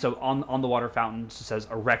 And so on the water fountain it says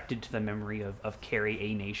erected to the memory of Carrie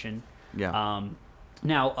A. Nation. Yeah.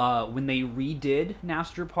 Now, when they redid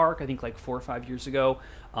Naster Park, I think like 4 or 5 years ago,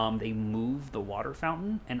 they moved the water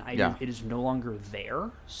fountain, and it is no longer there.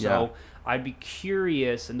 So I'd be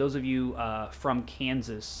curious, and those of you from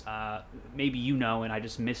Kansas, maybe and I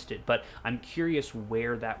just missed it, but I'm curious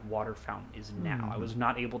where that water fountain is now. I was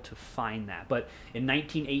not able to find that. But in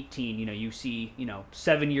 1918, you see,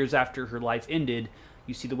 7 years after her life ended,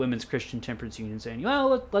 you see the Women's Christian Temperance Union saying,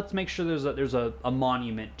 well, let's make sure there's a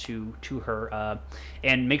monument to her,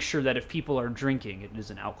 and make sure that if people are drinking, it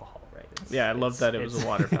isn't alcohol, right? I love that it was a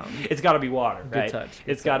water fountain. It's got to be water, right? Good touch.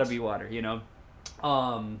 It's got to be water,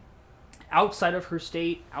 outside of her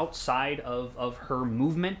state, outside of her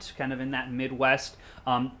movement, kind of in that Midwest,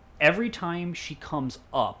 every time she comes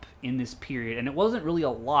up in this period, and it wasn't really a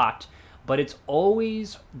lot, but it's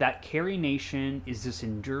always that Carrie Nation is this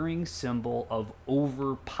enduring symbol of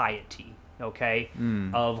over piety, okay?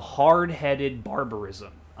 Of hard-headed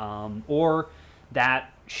barbarism, or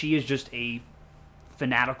that she is just a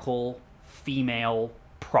fanatical female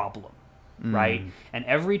problem, right? And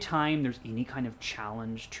every time there's any kind of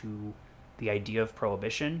challenge to the idea of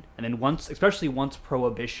prohibition, and then especially once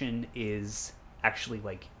prohibition is actually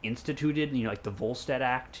like instituted, like the Volstead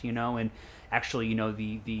Act, and actually,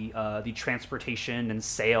 the transportation and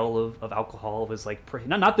sale of alcohol was like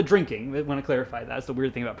not the drinking. I want to clarify that. That's the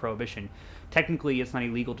weird thing about prohibition. Technically, it's not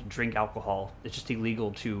illegal to drink alcohol. It's just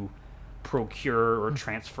illegal to procure or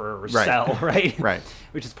transfer or sell, right? Right.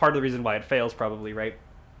 Which is part of the reason why it fails, probably, right?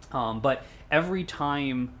 But every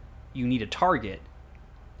time you need a target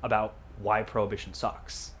about why prohibition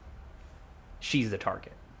sucks, she's the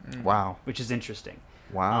target. Wow. Which is interesting.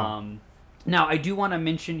 Wow. Now, I do want to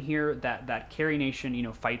mention here that Carrie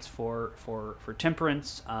Nation, fights for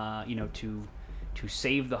temperance, to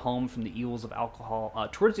save the home from the evils of alcohol.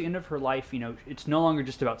 Towards the end of her life, it's no longer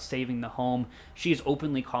just about saving the home. She is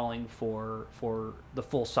openly calling for the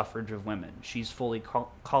full suffrage of women. She's fully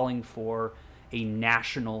calling for a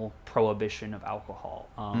national prohibition of alcohol.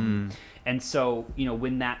 And so,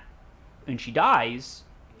 when she dies,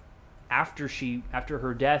 after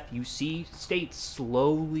her death, you see states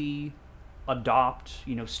slowly adopt,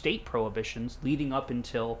 state prohibitions leading up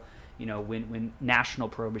until, when national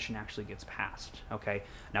prohibition actually gets passed. Okay.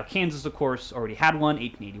 Now, Kansas, of course, already had one,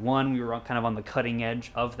 1881. We were kind of on the cutting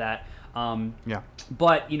edge of that. Yeah.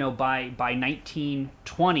 But, by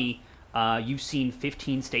 1920, you've seen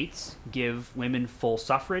 15 states give women full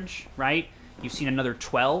suffrage, right? You've seen another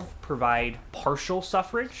 12 provide partial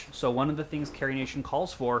suffrage. So one of the things Carrie Nation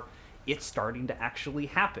calls for, it's starting to actually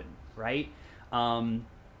happen, right?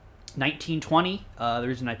 1920, the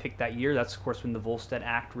reason I picked that year, that's, of course, when the Volstead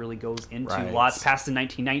Act really goes into law. It's passed in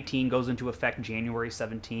 1919, goes into effect January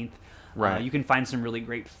 17th. Right. You can find some really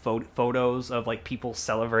great photos of, like, people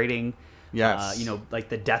celebrating, Yes. like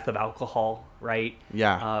the death of alcohol, right?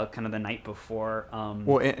 Yeah. Kind of the night before.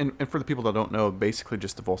 Well, and for the people that don't know, basically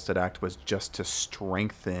just the Volstead Act was just to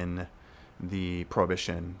strengthen the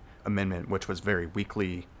Prohibition Amendment, which was very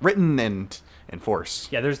weakly written and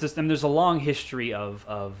enforced. Yeah, there's a long history of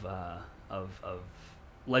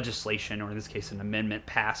legislation, or in this case, an amendment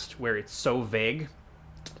passed where it's so vague.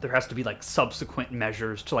 There has to be like subsequent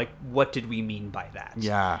measures to like what did we mean by that?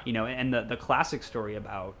 Yeah. And the classic story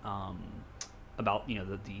about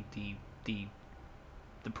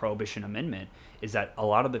the Prohibition Amendment is that a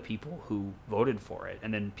lot of the people who voted for it,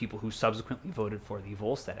 and then people who subsequently voted for the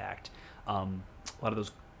Volstead Act, a lot of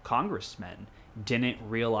those congressmen didn't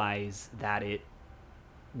realize that it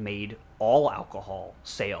made all alcohol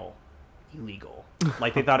sale illegal.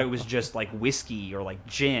 Like they thought it was just like whiskey or like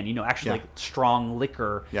gin, actually like strong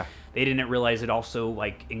liquor. Yeah. They didn't realize it also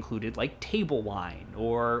like included like table wine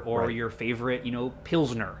or Right. your favorite,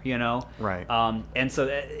 Pilsner, Right. And so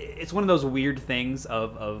it's one of those weird things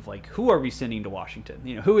of like, who are we sending to Washington?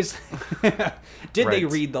 Who is, did they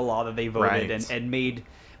Right. read the law that they voted Right. and made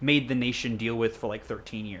the nation deal with for like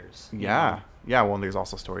 13 years? Yeah. Yeah. Well, and there's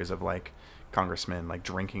also stories of like congressmen like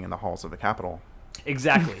drinking in the halls of the Capitol.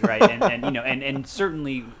 Exactly, right. And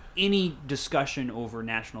certainly any discussion over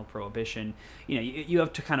national prohibition, you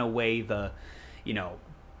have to kind of weigh the,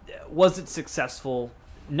 was it successful?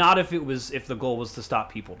 Not if the goal was to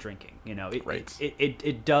stop people drinking. Right.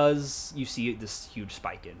 It does. You see this huge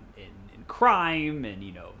spike in crime, and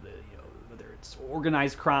whether it's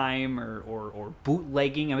organized crime or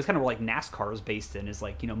bootlegging. It's kind of like NASCAR is based in, is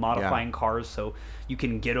like modifying cars so you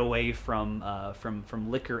can get away from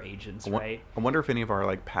liquor agents, right? I wonder if any of our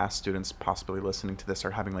like past students possibly listening to this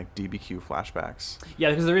are having like DBQ flashbacks.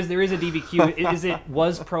 Yeah, because there is a DBQ.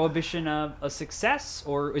 Was Prohibition a success,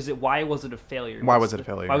 or why was it a failure? Why was it a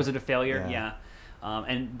failure? Why was it a failure? Yeah.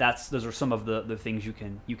 And those are some of the things you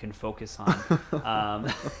can focus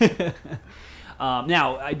on.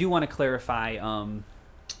 Now, I do want to clarify,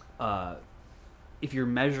 if you're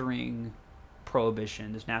measuring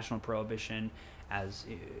prohibition, this national prohibition, as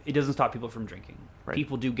it doesn't stop people from drinking. Right.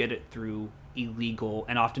 People do get it through illegal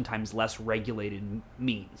and oftentimes less regulated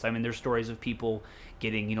means. I mean, there's stories of people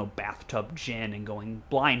getting, bathtub gin and going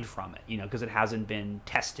blind from it, because it hasn't been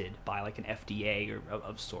tested by like an FDA or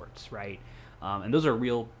of sorts, right? And those are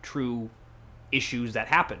real, true issues that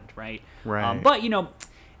happened, right? Right. But,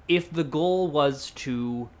 if the goal was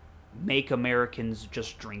to make Americans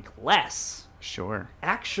just drink less, Sure.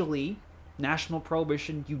 actually, national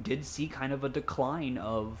prohibition, you did see kind of a decline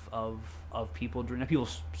of people drinking. People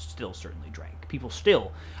still certainly drank.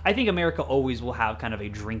 I think America always will have kind of a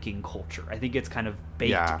drinking culture. I think it's kind of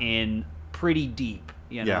baked in pretty deep,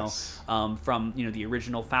 Yes. from the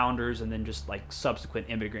original founders and then just like subsequent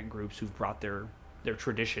immigrant groups who've brought their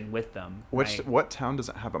tradition with them. right? What town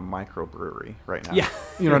doesn't have a microbrewery right now? Yeah,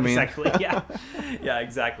 You know what I mean? Exactly. Yeah,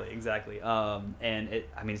 exactly. And it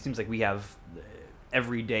seems like we have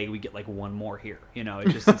every day we get like one more here.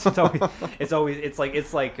 It's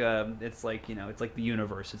like the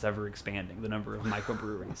universe. It's ever expanding, the number of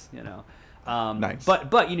microbreweries. Nice.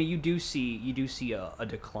 But you do see a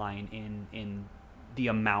decline in the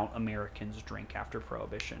amount Americans drink after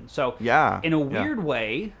Prohibition. So Yeah. in a yeah. weird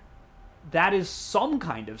way, that is some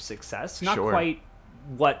kind of success. Not Sure. quite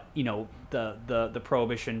what the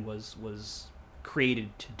Prohibition was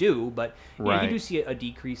created to do, but you Right. do see a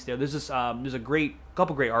decrease there. There's there's a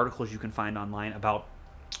couple great articles you can find online about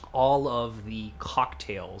all of the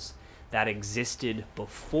cocktails that existed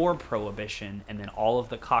before Prohibition, and then all of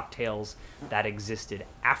the cocktails that existed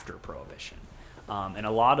after Prohibition. And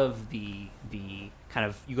a lot of the kind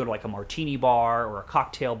of, you go to like a martini bar or a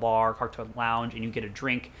cocktail lounge, and you get a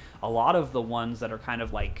drink. A lot of the ones that are kind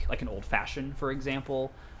of like an old fashioned, for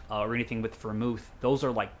example, or anything with vermouth, those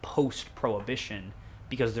are like post-Prohibition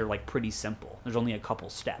because they're like pretty simple. There's only a couple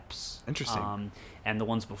steps. Interesting. And the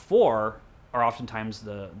ones before are oftentimes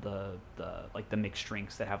the the mixed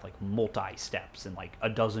drinks that have like multi steps and like a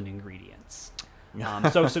dozen ingredients. Yeah.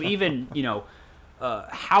 So even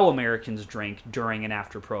how Americans drank during and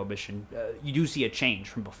after Prohibition, you do see a change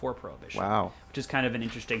from before Prohibition. Wow. Which is kind of an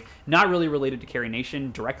interesting, not really related to Carrie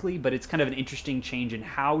Nation directly, but it's kind of an interesting change in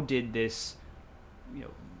how did this,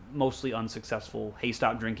 mostly unsuccessful "Hey,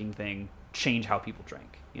 stop drinking" thing change how people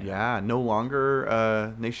drank. Yeah, no longer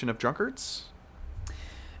a nation of drunkards.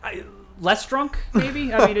 Less drunk,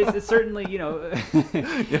 maybe. I mean, it's certainly On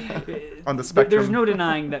the spectrum. There's no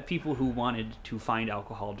denying that people who wanted to find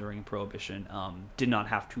alcohol during Prohibition did not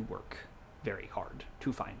have to work very hard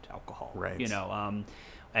to find alcohol. Right.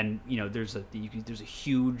 There's a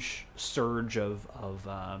huge surge of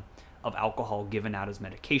alcohol given out as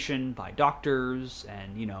medication by doctors,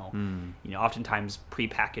 and oftentimes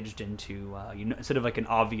prepackaged into instead of like an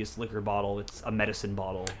obvious liquor bottle, it's a medicine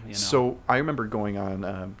bottle. So I remember going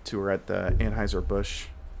on tour at the Anheuser-Busch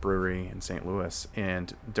brewery in St. Louis,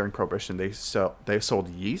 and during Prohibition they sold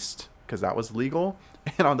yeast because that was legal,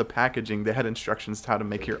 and on the packaging they had instructions to how to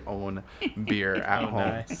make your own beer at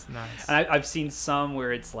home. Nice. And I've seen some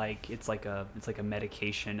where it's like a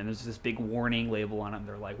medication, and there's this big warning label on it, and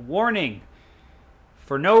they're like, "Warning: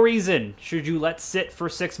 for no reason should you let sit for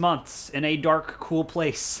 6 months in a dark, cool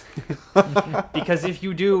place, because if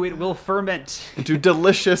you do, it will ferment Into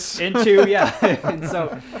delicious. into." Yeah. And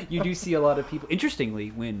so you do see a lot of people. Interestingly,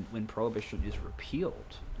 when Prohibition is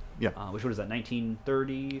repealed, which what is that,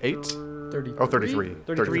 1930? 30. Oh, 33.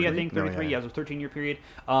 33, I think. No, 33, yeah, it was a 13-year period.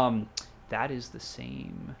 That is the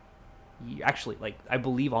same year. Actually, like, I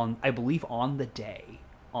believe on the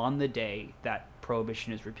day that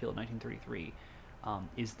Prohibition is repealed in 1933,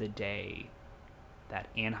 is the day that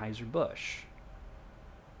Anheuser-Busch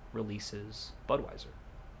releases Budweiser.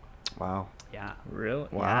 Wow. Yeah. Really?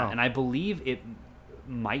 Wow. Yeah, and I believe it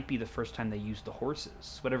might be the first time they used the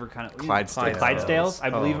horses, whatever kind of Clydesdales. Clydesdales. I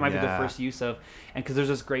believe it might be the yeah. first use of, and because there's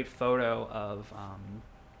this great photo of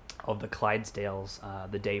the Clydesdales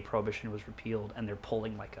the day Prohibition was repealed, and they're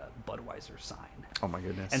pulling like a Budweiser sign. Oh my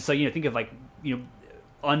goodness. And so think of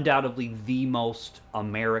undoubtedly the most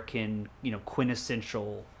American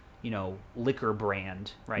quintessential liquor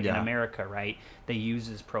brand, right, in Yeah. America, right? They use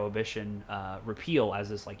this Prohibition repeal as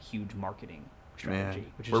this like huge marketing strategy.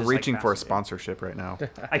 Man, Which is we're just, like, reaching for a fascinating. sponsorship right now.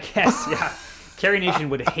 I guess, yeah. Carrie Nation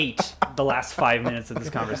would hate the last 5 minutes of this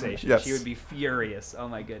conversation. Yes. She would be furious. Oh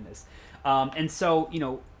my goodness. And so,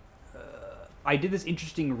 I did this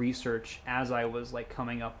interesting research as I was like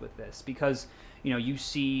coming up with this, because you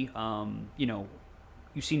see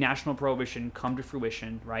national prohibition come to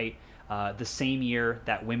fruition, right? The same year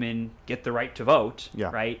that women get the right to vote, Yeah.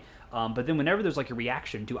 right? But then whenever there's like a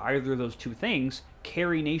reaction to either of those two things,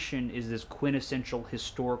 Carrie Nation is this quintessential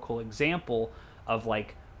historical example of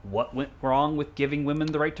like what went wrong with giving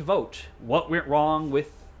women the right to vote, what went wrong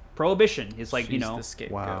with Prohibition. It's like, She's the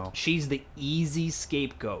scapegoat. Wow. she's the easy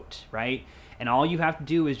scapegoat, right? And all you have to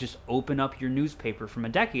do is just open up your newspaper from a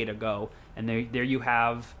decade ago, and there you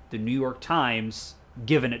have the New York Times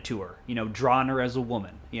giving it to her, drawing her as a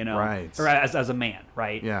woman, Right. or as a man,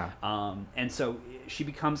 right? Yeah. And so she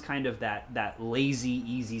becomes kind of that lazy,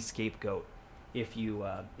 easy scapegoat, if you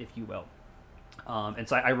will. And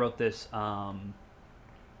so I wrote this.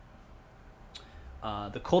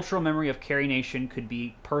 The cultural memory of Carrie Nation could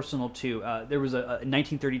be personal too. There was a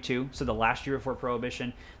 1932, so the last year before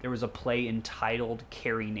Prohibition, there was a play entitled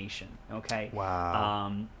Carrie Nation. Okay.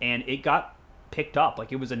 Wow. And it got picked up,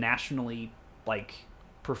 like it was a nationally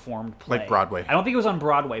performed play, Like Broadway. I don't think it was on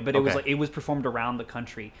Broadway, but it was Okay. it was performed around the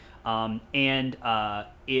country. And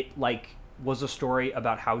it was a story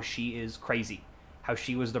about how she is crazy, how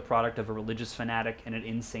she was the product of a religious fanatic and an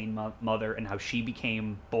insane mother, and how she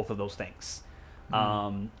became both of those things.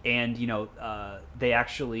 They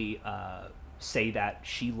actually say that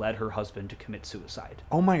she led her husband to commit suicide.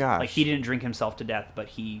 Oh my gosh. Like, he didn't drink himself to death, but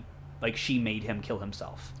she made him kill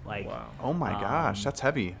himself. Like, Wow. Oh my gosh, that's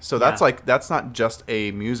heavy. So yeah. that's not just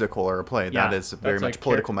a musical or a play. Yeah. That is very That's much like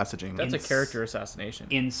political messaging. That's a Ins- character assassination.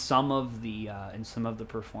 in some of the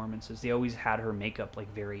performances, they always had her makeup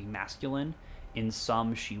like very masculine. In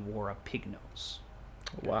some, she wore a pig nose.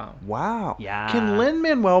 Wow. Wow. Yeah. Can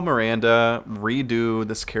Lin-Manuel Miranda redo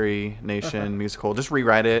this Carrie Nation musical? Just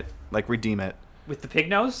rewrite it, like redeem it. With the pig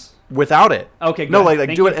nose? Without it. Okay, good. No, like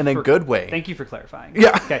Thank do you it in a for- good way. Thank you for clarifying.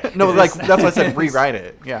 Yeah. Okay. No, like This- that's why I said rewrite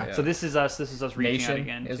it. Yeah. Yeah. So this is us reaching out Nation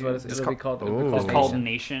again. is to- what it'll be called. It'll be Ooh. It's called Nation.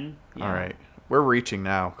 Nation. Yeah. All right. We're reaching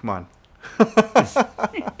now. Come on.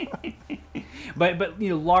 But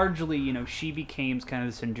largely, she became kind of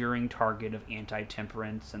this enduring target of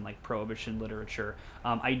anti-temperance and like prohibition literature.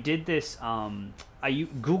 I did this.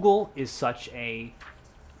 Google is such a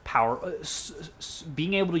power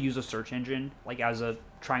being able to use a search engine like as a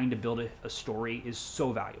trying to build a story is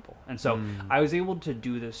so valuable. And so I was able to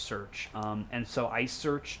do this search, and so I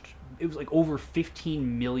searched. It was like over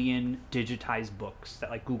 15 million digitized books that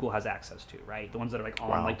like Google has access to, right? The ones that are like on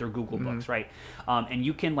Wow. like their Google books, right? And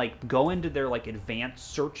you can like go into their like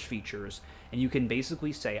advanced search features, and you can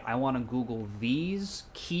basically say, I want to Google these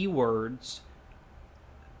keywords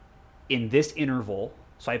in this interval.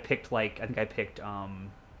 So I picked I picked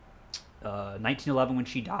 1911 when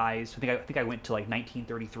she dies. I think I went to like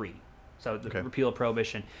 1933. So the Okay. repeal of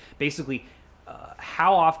prohibition. Basically,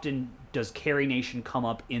 how often does Carrie Nation come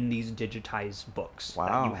up in these digitized books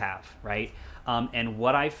that Wow. you have, right? And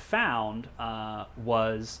what I found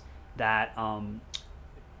was that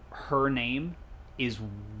her name is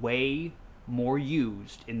way more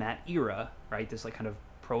used in that era, right? This like kind of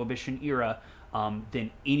prohibition era,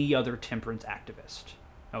 than any other temperance activist.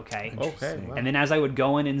 Okay. Okay. Interesting. Wow. And then as I would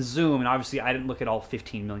go in and zoom, and obviously I didn't look at all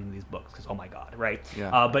 15 million of these books because oh my god, right?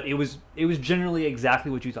 Yeah. But it was generally exactly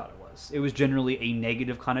what you thought it was. It was generally a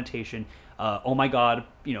negative connotation. Oh my god,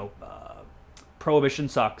 prohibition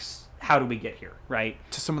sucks. How do we get here, right?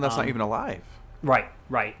 To someone that's not even alive. Right.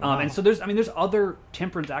 Wow. And so there's other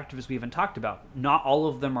temperance activists we haven't talked about. Not all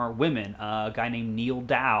of them are women. A guy named Neil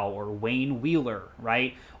Dow or Wayne Wheeler,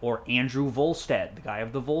 right? Or Andrew Volstead, the guy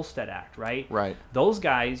of the Volstead Act, right? Right. Those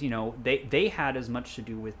guys, they had as much to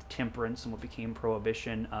do with temperance and what became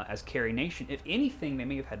prohibition as Carrie Nation. If anything, they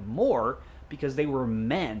may have had more because they were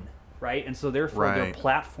men, right? And so therefore their Right.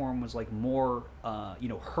 platform was like more,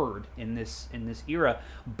 heard in this era.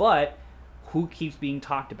 But who keeps being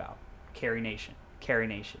talked about? Carrie Nation, Carrie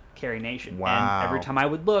Nation, Carrie Nation. Wow. And every time I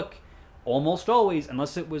would look, almost always,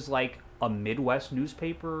 unless it was like a Midwest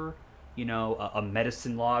newspaper, a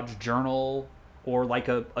Medicine Lodge journal, or like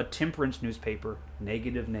a temperance newspaper,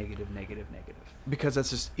 negative. Because that's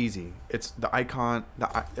just easy. It's the icon.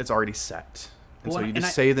 It's already set, and Well, so you and just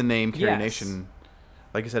I- say the name Carrie Yes. Nation.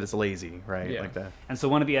 Like I said, it's lazy, right? Yeah. Like that. And so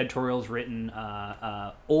one of the editorials written,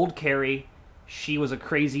 old Carrie, she was a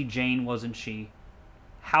crazy Jane, wasn't she?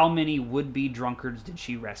 How many would-be drunkards did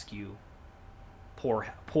she rescue? Poor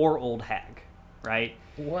old hag, right?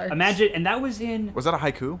 What? Imagine, and that was in Was that a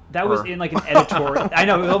haiku? that was Or- in like an editorial. I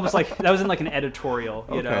know, it was almost like that was in like an editorial,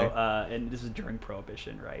 Okay. and this is during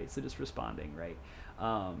Prohibition, right? So just responding, right?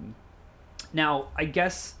 Now, I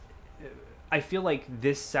guess I feel like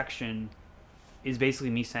this section is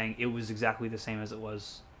basically me saying it was exactly the same as it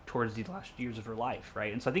was towards the last years of her life,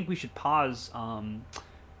 right? And so I think we should pause.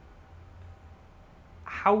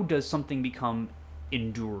 How does something become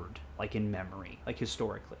endured, like in memory, like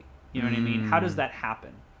historically? You know what I mean? How does that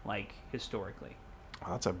happen, like historically?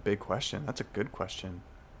 Oh, that's a big question. That's a good question.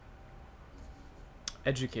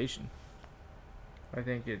 Education. I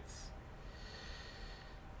think it's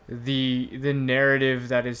the narrative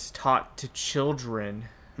that is taught to children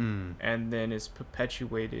and then is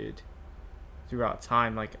perpetuated throughout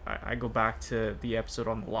time. Like I go back to the episode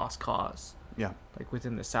on the Lost Cause, Yeah. like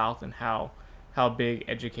within the South, and how big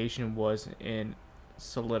education was in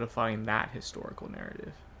solidifying that historical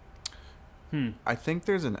narrative. I think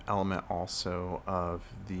there's an element also of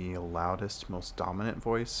the loudest, most dominant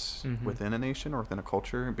voice Mhm. within a nation or within a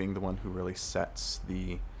culture being the one who really sets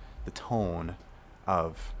the tone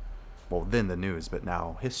of, well, then the news, but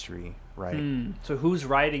now history, right? So who's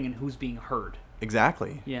writing and who's being heard?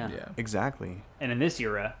 Exactly. Yeah. Exactly. And in this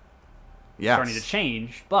era, Yes. starting to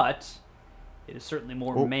change, but it is certainly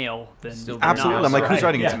more Oh, male than still than Absolutely. not. I'm like, who's Right,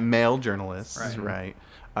 writing? yeah. It's male journalists, Right. right?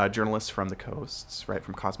 Journalists from the coasts, right?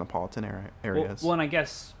 From cosmopolitan areas. Well, and I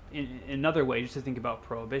guess in another way, just to think about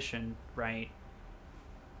prohibition, right?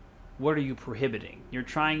 What are you prohibiting? You're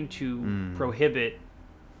trying to prohibit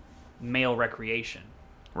male recreation,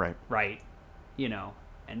 right. right?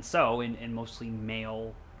 And so in mostly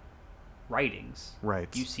male writings, Right.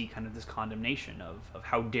 you see kind of this condemnation of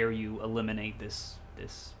how dare you eliminate this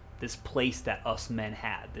place that us men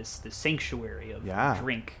had, this sanctuary of Yeah.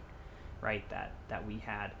 drink, right, that we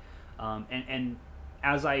had. And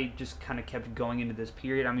as I just kind of kept going into this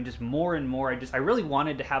period, I mean, just more and more, I really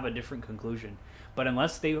wanted to have a different conclusion. But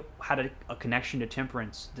unless they had a connection to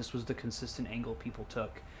temperance, this was the consistent angle people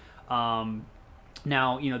took.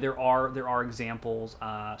 Now, there are examples.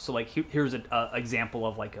 So like here's an example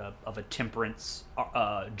of like a temperance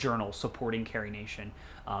journal supporting Carrie Nation.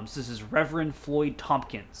 So this is Reverend Floyd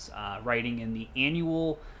Tompkins writing in the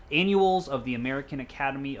Annuals of the American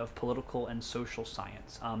Academy of Political and Social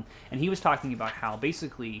Science, and he was talking about how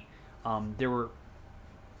basically there were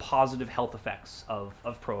positive health effects of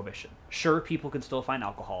prohibition. Sure, people could still find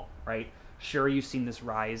alcohol, right? Sure, you've seen this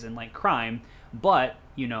rise in like crime, but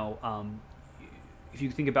if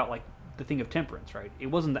you think about like the thing of temperance, right? It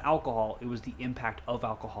wasn't the alcohol, it was the impact of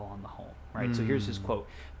alcohol on the home, right? So here's his quote: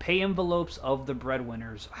 "Pay envelopes of the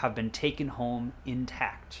breadwinners have been taken home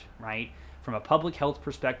intact, right? From a public health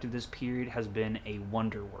perspective, this period has been a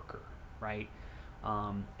wonder worker, right?"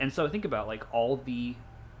 And so think about like all the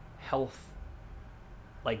health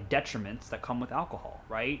like detriments that come with alcohol,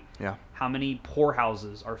 right? Yeah. How many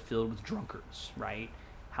poorhouses are filled with drunkards, right?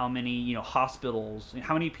 How many, hospitals,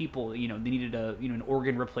 how many people, they needed an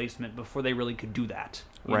organ replacement before they really could do that,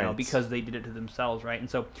 Right. because they did it to themselves, right? And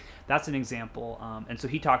so that's an example. And so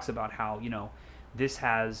he talks about how, this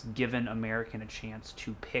has given American a chance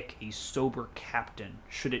to pick a sober captain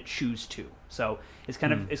should it choose to. So it's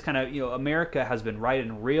kind of, America has been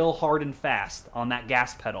riding real hard and fast on that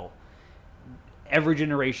gas pedal, every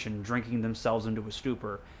generation drinking themselves into a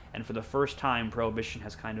stupor. And for the first time, Prohibition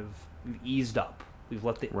has kind of eased up. We've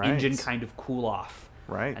let the Right. engine kind of cool off.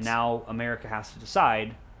 Right. And now America has to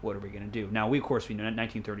decide, what are we going to do? Now, of course, we know in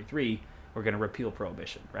 1933, we're going to repeal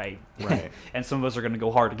Prohibition, right? Right. And some of us are going to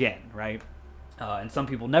go hard again, right? And some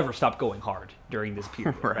people never stop going hard during this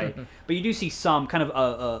period, right? But you do see some kind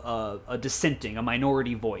of a dissenting, a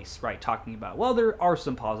minority voice, right, talking about, well, there are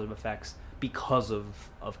some positive effects because of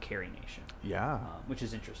Carrie Nation. Yeah. Which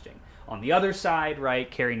is interesting. On the other side, right,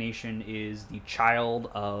 Carrie Nation is the child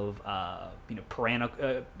of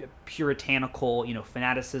puritanical,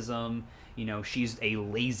 fanaticism. She's a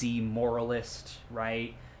lazy moralist,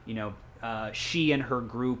 right? She and her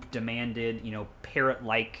group demanded,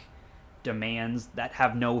 parrot-like demands that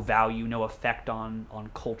have no value, no effect on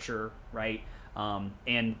culture, right?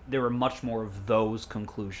 And there were much more of those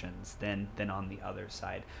conclusions than on the other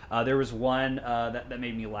side. There was one that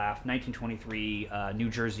made me laugh. 1923, New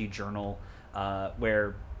Jersey Journal,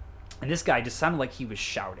 where, and this guy just sounded like he was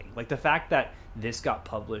shouting. Like the fact that this got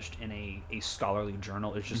published in a scholarly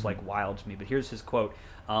journal is just like wild to me. But here's his quote: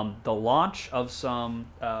 "The launch of some,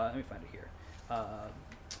 let me find it here.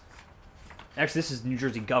 Actually, this is New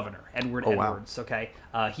Jersey Governor Edward Edwards. Wow. Okay,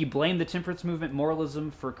 he blamed the temperance movement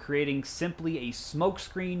moralism for creating simply a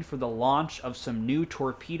smokescreen for the launch of some new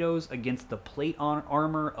torpedoes against the plate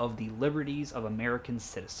armor of the liberties of American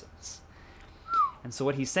citizens." And so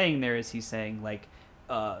what he's saying there is he's saying like,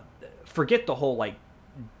 forget the whole like,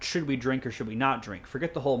 should we drink or should we not drink?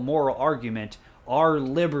 Forget the whole moral argument. Our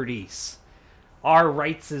liberties, our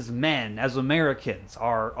rights as men, as Americans,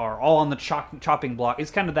 are all on the chopping block.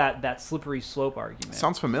 It's kind of that slippery slope argument.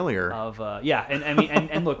 Sounds familiar. Yeah, and I mean,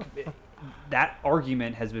 and look, that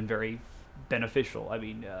argument has been very beneficial. I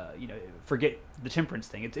mean, forget the temperance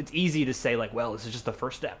thing. It's easy to say like, well, this is just the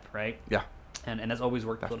first step, right? Yeah. And that's always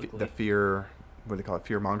worked politically. The fear, what do they call it?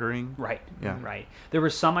 Fear mongering. Right. Yeah. Right. There were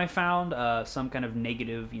some I found, some kind of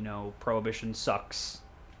negative, Prohibition sucks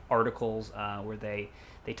articles where they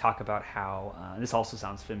talk about how, this also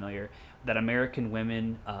sounds familiar, that American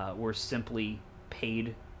women were simply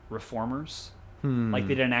paid reformers. Like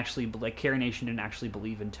they didn't actually, like Carrie Nation didn't actually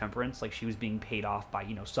believe in temperance. Like she was being paid off by,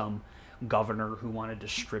 some governor who wanted to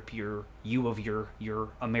strip you of your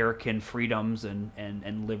American freedoms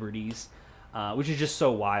and liberties, which is just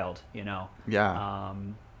so wild, Yeah.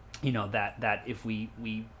 That if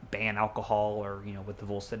we ban alcohol or, what the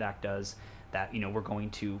Volstead Act does, that,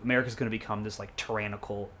 America's going to become this like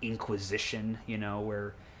tyrannical inquisition,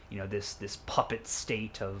 where, this puppet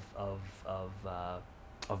state of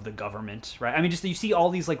the government, right? I mean, just you see all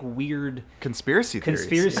these like weird Conspiracy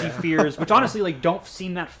theories. fears, which honestly like don't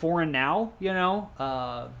seem that foreign now,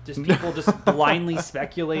 just people just blindly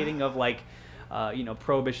speculating of like,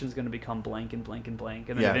 Prohibition's going to become blank and blank and blank,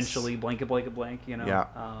 and then Yes. eventually blank and blank and blank, Yeah.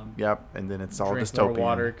 Yep. And then it's all Drink dystopian. more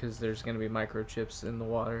water because there's going to be microchips in the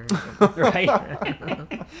water.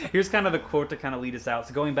 right? Here's kind of the quote to kind of lead us out.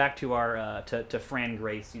 So going back to our to Fran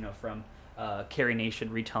Grace, from Carrie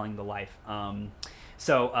Nation retelling the life.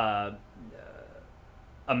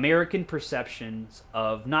 American perceptions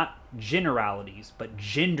of not generalities but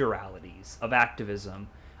genderalities of activism,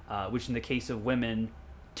 which in the case of women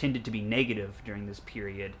tended to be negative during this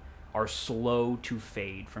period, are slow to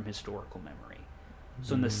fade from historical memory.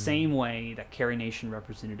 So in the same way that Carrie Nation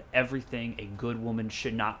represented everything a good woman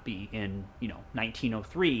should not be in,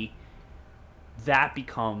 1903, that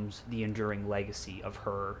becomes the enduring legacy of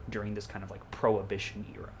her during this kind of like Prohibition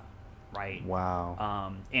era, right?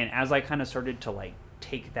 Wow. And as I kind of started to like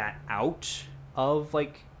take that out of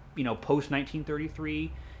like, post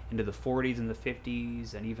 1933 into the 40s and the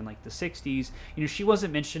 50s and even like the 60s, she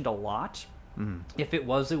wasn't mentioned a lot. If it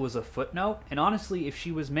was a footnote. And honestly, if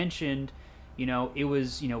she was mentioned, it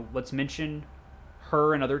was, let's mention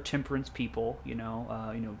her and other temperance people,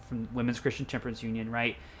 from Women's Christian Temperance Union,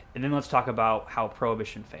 right? And then let's talk about how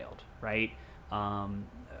Prohibition failed, right?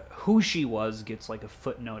 who she was gets like a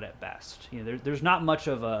footnote at best. There's not much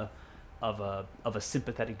of a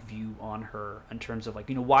sympathetic view on her in terms of like,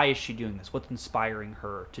 why is she doing this? What's inspiring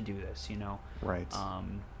her to do this? Right.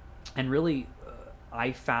 And really,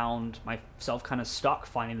 I found myself kind of stuck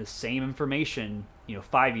finding the same information,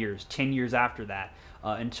 5 years, 10 years after that,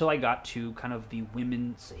 until I got to kind of the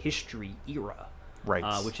women's history era,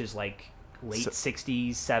 Right. Which is like late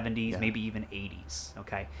 60s, 70s, Yeah. maybe even 80s.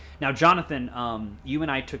 Okay. Now, Jonathan, you and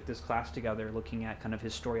I took this class together looking at kind of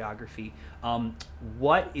historiography.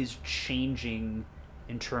 What is changing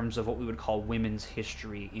in terms of what we would call women's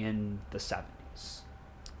history in the 70s?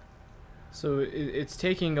 So it's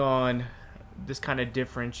taking on this kind of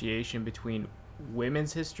differentiation between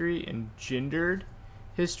women's history and gendered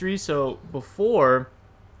history. So before,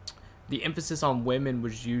 the emphasis on women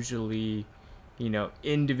was usually,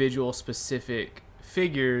 individual specific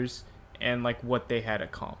figures and like what they had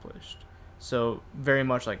accomplished. So very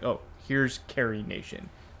much like, oh, here's Carrie Nation,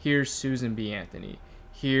 here's Susan B. Anthony,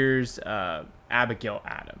 here's Abigail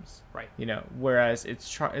Adams. Right. Whereas it's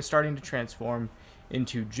starting to transform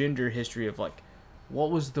into gender history of like, what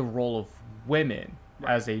was the role of women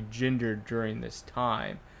as a gender during this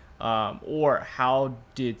time, or how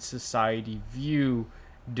did society view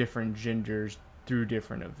different genders through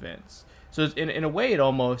different events. So in a way, it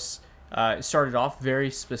almost started off very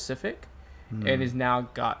specific and is now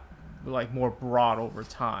got like more broad over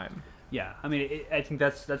time. Yeah, I mean, I think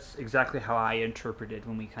that's exactly how I interpreted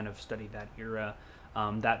when we kind of studied that era.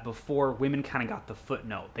 That before, women kind of got the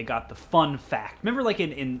footnote, they got the fun fact. Remember, like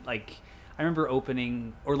in like, I remember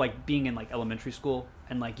opening or like being in like elementary school,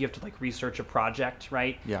 and like you have to like research a project,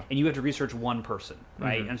 right? Yeah. And you have to research one person,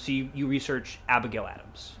 right? Mm-hmm. And so you research Abigail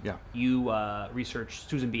Adams. Yeah. You research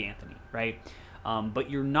Susan B. Anthony, right? But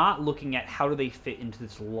you're not looking at how do they fit into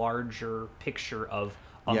this larger picture of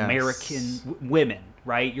American women,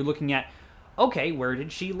 right? You're looking at, okay, where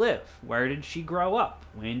did she live? Where did she grow up?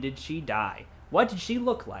 When did she die? What did she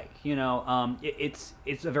look like? It's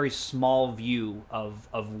a very small view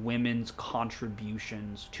of women's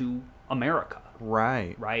contributions to America,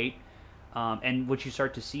 Right. right? And what you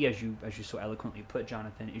start to see, as you so eloquently put,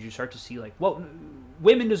 Jonathan, is you start to see like, well,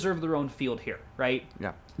 women deserve their own field here, right?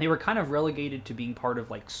 Yeah. They were kind of relegated to being part of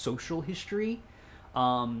like social history,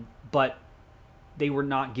 but they were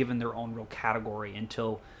not given their own real category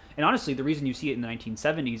until. And honestly, the reason you see it in the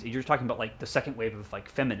 1970s is you're talking about like the second wave of like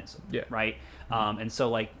feminism, Yeah. right? And so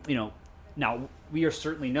like, now we are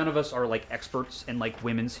certainly, none of us are like experts in like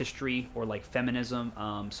women's history or like feminism.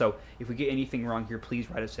 So if we get anything wrong here, please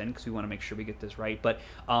write us in because we want to make sure we get this right. But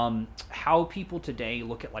how people today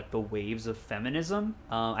look at like the waves of feminism,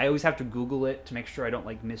 I always have to Google it to make sure I don't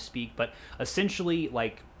like misspeak. But essentially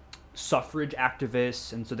like suffrage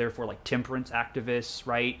activists, and so therefore like temperance activists,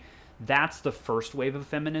 right? That's the first wave of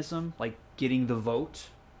feminism, like getting the vote,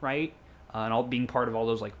 right? And all being part of all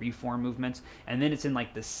those like reform movements. And then it's in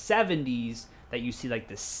like the 70s that you see like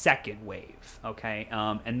the second wave, okay?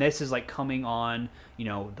 And this is like coming on,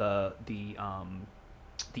 the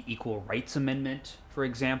Equal Rights Amendment, for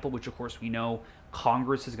example, which of course we know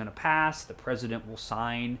Congress is going to pass, the president will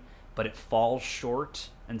sign, but it falls short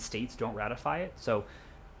and states don't ratify it. So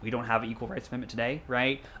we don't have an Equal Rights Amendment today,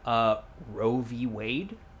 right? Roe v.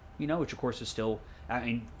 Wade, which of course is still, I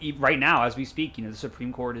mean, right now as we speak, the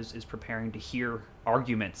Supreme Court is preparing to hear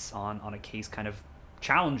arguments on a case kind of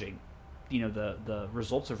challenging, the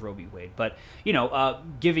results of Roe v. Wade. But,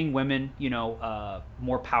 giving women,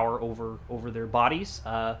 more power over their bodies.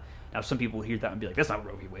 Now, some people hear that and be like, that's not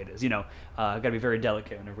what Roe v. Wade is. Got to be very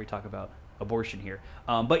delicate whenever we talk about abortion here.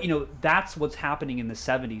 But, that's what's happening in the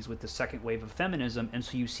 70s with the second wave of feminism. And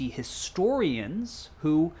so you see historians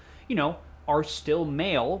who, are still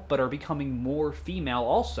male but are becoming more female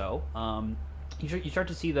also. You start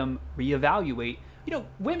to see them reevaluate.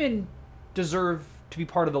 Women deserve to be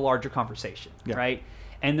part of the larger conversation, Yeah. right?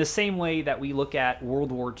 And the same way that we look at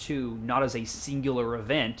World War II not as a singular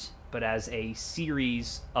event but as a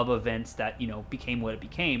series of events that became what it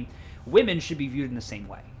became, women should be viewed in the same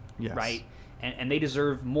way, Yes. right? And they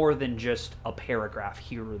deserve more than just a paragraph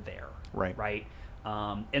here or there, Right. right?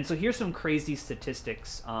 And so here's some crazy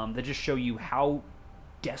statistics that just show you how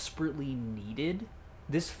desperately needed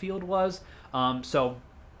this field was. And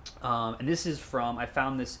this is from, I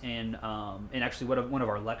found this in actually one of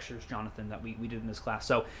our lectures, Jonathan, that we did in this class.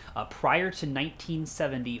 So prior to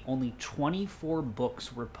 1970, only 24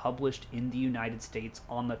 books were published in the United States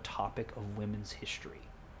on the topic of women's history.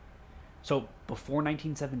 So before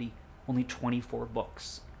 1970, only 24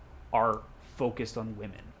 books are focused on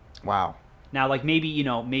women. Wow. Now, like maybe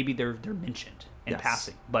they're mentioned in Yes.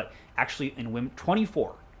 passing, but actually in women,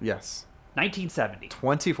 24. Yes. 1970.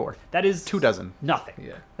 24. That is 24. nothing.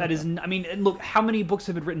 Yeah. That is, I mean, and look, how many books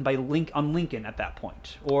have been written by Lincoln at that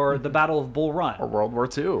point, or the Battle of Bull Run, Or World War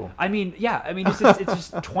II. I mean, yeah, I mean, it's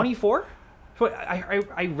just 24. So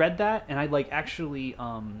I read that, and I like actually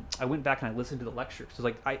I went back and I listened to the lecture. So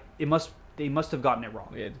like they must have gotten it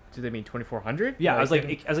wrong. Yeah, do they mean 2400? Yeah, I was like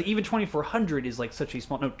even 2400 is like such a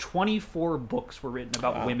small. No, 24 books were written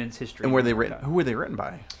about women's history. And were in they America. written? Who were they written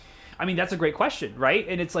by? I mean, that's a great question, right?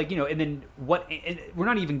 And it's like, and then what? And we're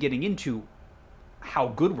not even getting into how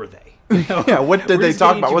good were they. Yeah, what did We're they just talk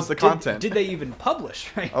getting about? into, What's the content? Did they even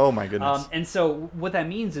publish? Right. Oh my goodness. And so what that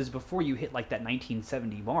means is before you hit like that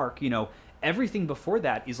 1970 mark, everything before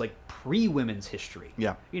that is like pre-women's history.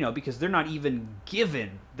 Yeah. Because they're not even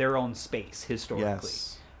given their own space historically.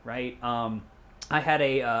 Yes. Right. I had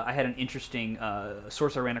an interesting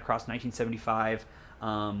source I ran across in 1975.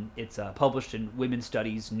 It's published in Women's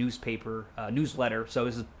Studies newsletter. So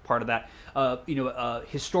this is part of that. A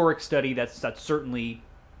historic study that's certainly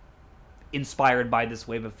inspired by this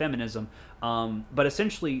wave of feminism. But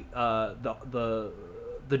essentially, the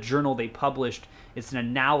journal they published, it's an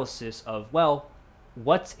analysis of,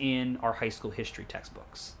 what's in our high school history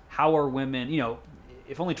textbooks? How are women,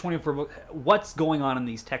 if only 24 books, what's going on in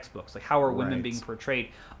these textbooks? Like, how are women Right. being portrayed?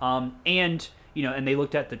 And they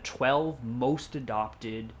looked at the 12 most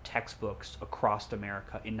adopted textbooks across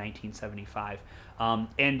America in 1975.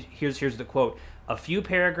 And here's the quote: "A few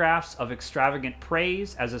paragraphs of extravagant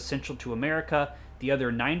praise as essential to America. The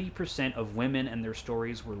other 90% of women and their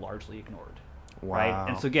stories were largely ignored." Wow. Right?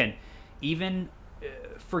 And so again, even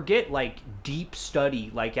forget like deep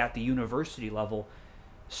study, like at the university level,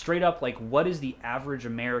 straight up, like what is the average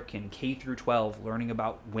American K through 12 learning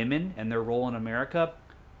about women and their role in America?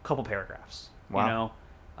 Couple paragraphs. Wow.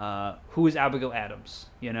 Who is Abigail Adams?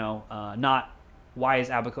 Not why is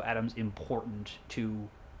Abigail Adams important to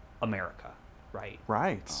America, right?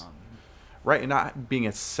 Right. Right, and not being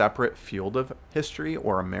a separate field of history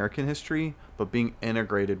or American history, but being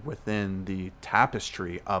integrated within the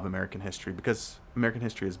tapestry of American history, because American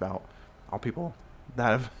history is about all people that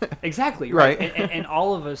have... Exactly, Right. right. And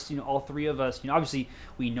all of us, all three of us, obviously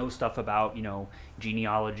we know stuff about,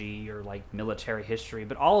 genealogy or like military history,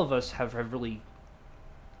 but all of us have really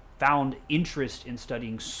found interest in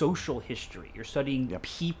studying social history. You're studying Yep.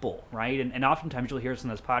 people, right? And oftentimes you'll hear us in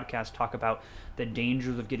this podcast talk about the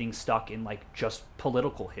dangers of getting stuck in like just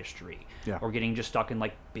political history, Yeah. or getting just stuck in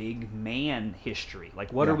like big man history.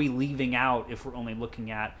 Like what Yeah. are we leaving out if we're only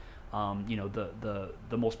looking at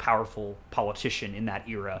the most powerful politician in that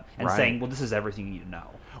era and Right. saying, well, this is everything you need to know.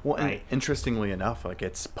 Well, and right? interestingly enough, like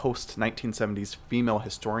it's post-1970s female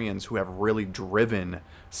historians who have really driven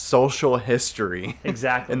social history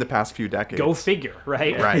Exactly. in the past few decades. Go figure,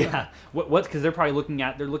 right? Right. Yeah. What? Because they're probably looking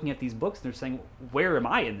at these books and they're saying, where am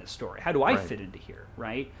I in this story? How do I Right. fit into here?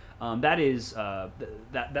 Right. That is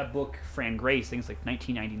that book, Fran Grace. I think it's like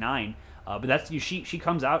 1999. But that's she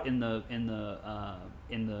comes out in the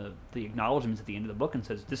acknowledgments at the end of the book and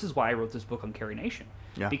says, this is why I wrote this book on Carrie Nation.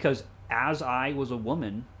 Yeah. Because as I was a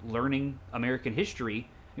woman learning American history,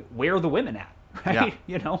 where are the women at? Right.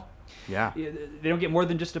 Yeah. Yeah. They don't get more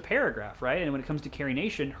than just a paragraph, right? And when it comes to Carrie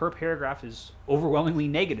Nation, her paragraph is overwhelmingly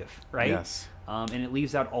negative, right? Yes. And it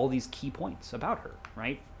leaves out all these key points about her,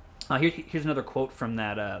 right? Here's another quote from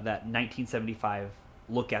that 1975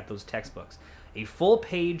 look at those textbooks. "A full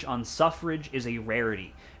page on suffrage is a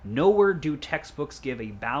rarity. Nowhere do textbooks give a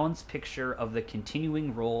balanced picture of the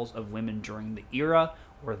continuing roles of women during the era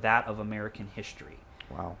or that of American history."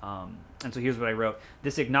 Wow. And so here's what I wrote.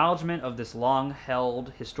 "This acknowledgement of this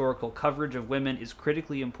long-held historical coverage of women is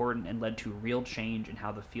critically important and led to real change in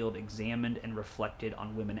how the field examined and reflected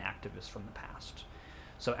on women activists from the past."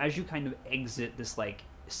 So as you kind of exit this like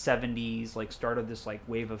 70s, like start of this like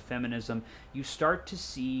wave of feminism, you start to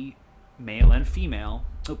see male and female.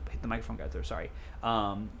 Oh, hit the microphone, guys. There, sorry.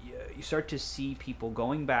 You start to see people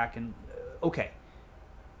going back and okay.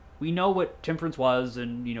 We know what temperance was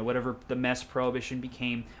and, whatever the mess prohibition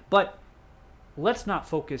became, but let's not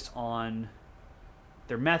focus on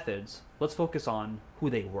their methods. Let's focus on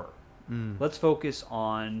who they were. Let's focus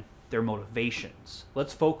on their motivations.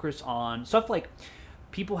 Let's focus on stuff like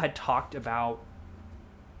people had talked about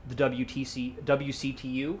the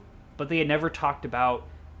WCTU, but they had never talked about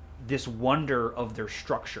this wonder of their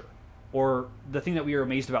structure. Or the thing that we were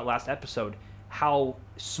amazed about last episode, how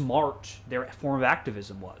smart their form of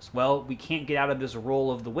activism was. Well, we can't get out of this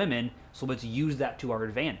role of the women, so let's use that to our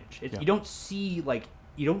advantage. Yeah. You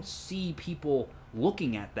don't see people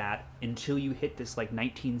looking at that until you hit this like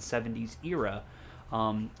 1970s era.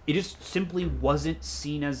 It just simply wasn't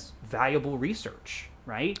seen as valuable research,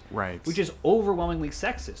 right? Right. Which is overwhelmingly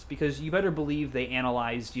sexist, because you better believe they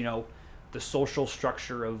analyzed, the social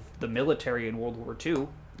structure of the military in World War II, or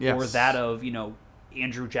Yes. that of,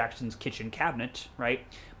 Andrew Jackson's kitchen cabinet, right?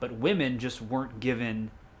 But women just weren't given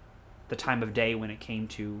the time of day when it came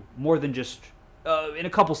to more than just, in a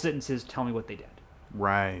couple sentences, tell me what they did.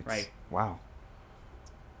 Right. Right. Wow.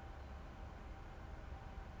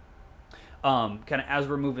 Kind of as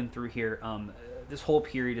we're moving through here, this whole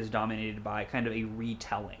period is dominated by kind of a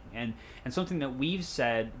retelling, and something that we've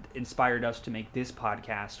said inspired us to make this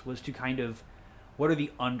podcast was to kind of, what are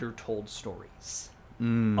the undertold stories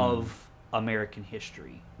of American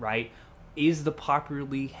history, right? Is the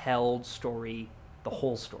popularly held story the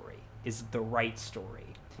whole story? Is it the right story?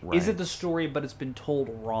 Is it the Right. story but it's been told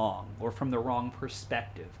wrong or from the wrong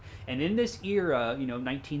perspective? And in this era,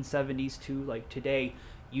 1970s to like today,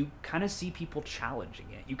 you kind of see people challenging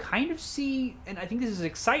it. You kind of see, and I think this is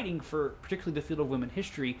exciting for particularly the field of women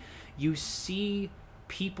history, you see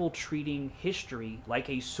people treating history like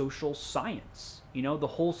a social science. The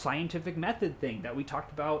whole scientific method thing that we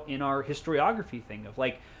talked about in our historiography thing of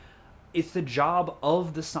like, it's the job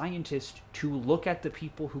of the scientist to look at the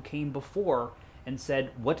people who came before and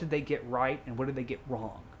said, what did they get right and what did they get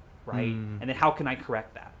wrong, right? And then how can I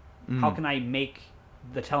correct that? How can I make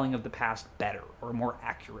the telling of the past better or more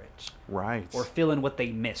accurate, Right. or fill in what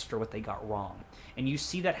they missed or what they got wrong? And you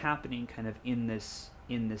see that happening kind of in this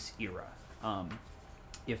era,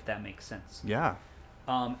 if that makes sense. Yeah.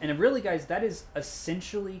 And really, guys, that is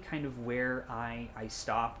essentially kind of where I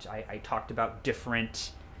stopped. I talked about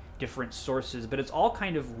different sources, but it's all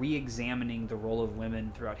kind of re-examining the role of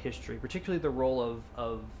women throughout history, particularly the role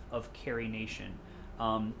of Carrie Nation.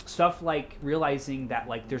 Stuff like realizing that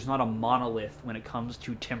like there's not a monolith when it comes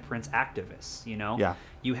to temperance activists. Yeah.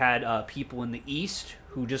 You had people in the East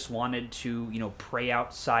who just wanted to pray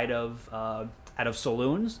outside of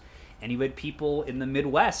saloons. And you had people in the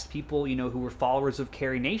Midwest, people, who were followers of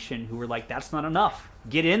Carrie Nation, who were like, that's not enough.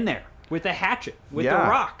 Get in there with a hatchet, with a Yeah.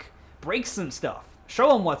 rock, break some stuff,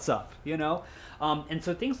 show them what's up, And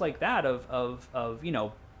so things like that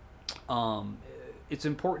it's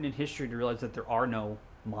important in history to realize that there are no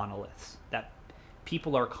monoliths, that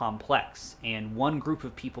people are complex, and one group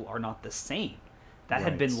of people are not the same. That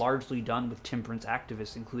had been Right. largely done with temperance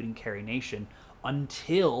activists, including Carrie Nation,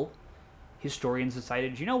 until historians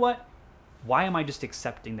decided, you know what? Why am I just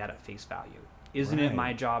accepting that at face value? Isn't it Right.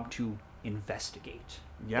 my job to investigate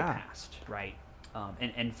Yeah. the past, right?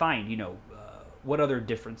 And find, what other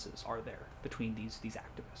differences are there between these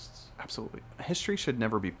activists? Absolutely. History should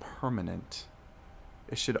never be permanent.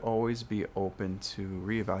 It should always be open to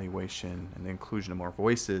reevaluation and the inclusion of more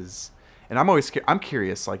voices. And I'm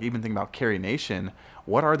curious, like even thinking about Carrie Nation,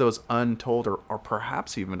 what are those untold or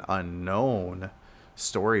perhaps even unknown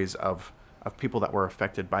stories of people that were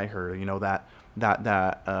affected by her? That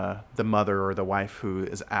the mother or the wife who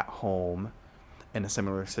is at home in a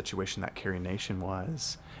similar situation that Carrie Nation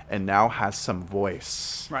was, and now has some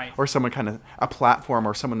voice, Right. or someone kind of a platform,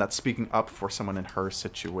 or someone that's speaking up for someone in her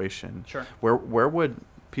situation. Sure. Where would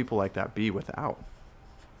people like that be without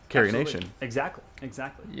Carrie Absolutely. Nation? Exactly.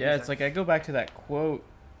 Yeah, it's like I go back to that quote.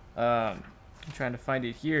 I'm trying to find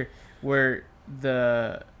it here, where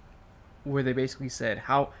they basically said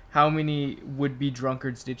how many would-be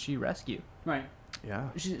drunkards did she rescue? Right. Yeah.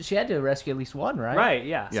 She had to rescue at least one, right? Right.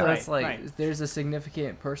 Yeah. So right, it's like right. there's a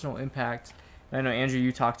significant personal impact. And I know, Andrew,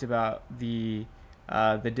 you talked about the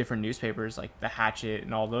different newspapers like the Hatchet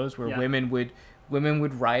and all those, where Yeah. women would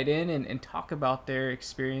write in and talk about their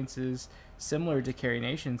experiences similar to Carrie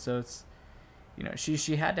Nation. So it's,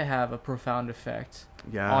 she had to have a profound effect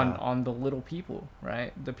Yeah. on the little people,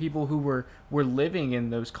 right? The people who were living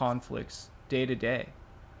in those conflicts day to day.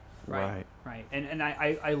 Right. Right. And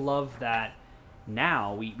I love that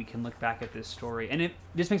now we can look back at this story, and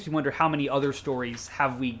this makes me wonder how many other stories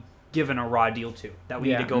have we given a raw deal to that we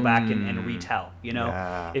need to go back and retell.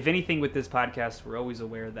 Yeah. If anything, with this podcast, we're always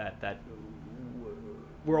aware that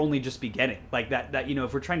we're only just beginning. Like that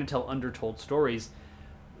if we're trying to tell undertold stories,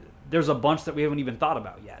 there's a bunch that we haven't even thought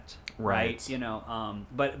about yet. Right.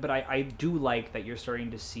 But I do like that you're starting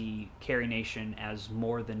to see Carrie Nation as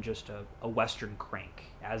more than just a Western crank,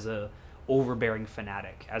 as a overbearing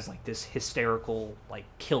fanatic, as like this hysterical like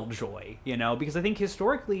killjoy, because I think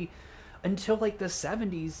historically until like the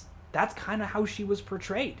 70s, that's kind of how she was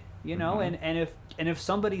portrayed, and if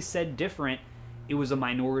somebody said different, it was a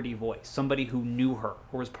minority voice, somebody who knew her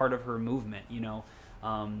or was part of her movement,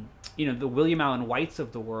 the William Allen Whites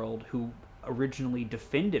of the world who originally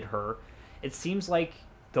defended her. It seems like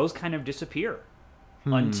those kind of disappear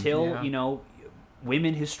until Yeah.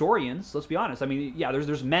 women historians, let's be honest. I mean, yeah,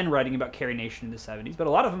 there's men writing about Carrie Nation in the 70s, but a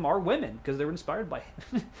lot of them are women because they were inspired by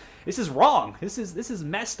it. This is wrong. This is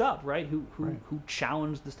messed up, right? Who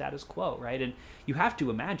challenged the status quo, right? And you have to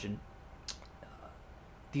imagine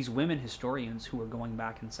these women historians who are going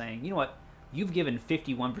back and saying, you know what, you've given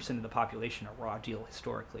 51% of the population a raw deal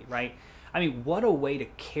historically, right? I mean, what a way to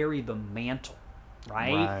carry the mantle,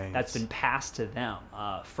 right? That's been passed to them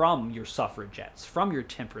from your suffragettes, from your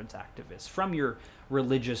temperance activists, from your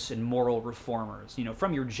religious and moral reformers, you know,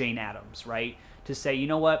 from your Jane Addams, right? To say, you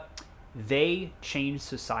know what, they changed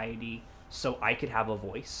society so I could have a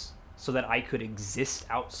voice, so that I could exist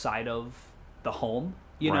outside of the home,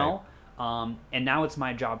 you know? And now it's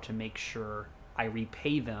my job to make sure I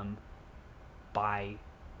repay them by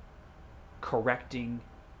correcting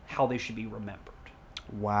how they should be remembered.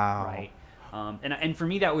 Wow. Right. And for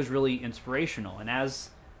me, that was really inspirational. And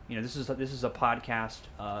as you know, this is a podcast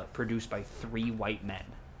produced by 3 white men,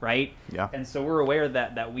 right? Yeah. And so we're aware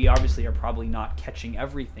that we obviously are probably not catching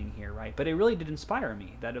everything here, right? But it really did inspire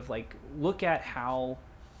me that of like, look at how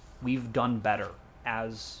we've done better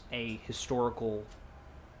as a historical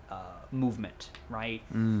movement, right?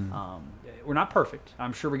 We're not perfect.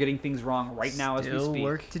 I'm sure we're getting things wrong right now as we Still speak.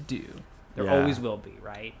 work to do. There Yeah. always will be,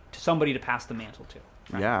 right? To somebody to pass the mantle to.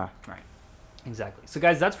 Right? Yeah. Right. Exactly. So,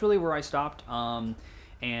 guys, that's really where I stopped.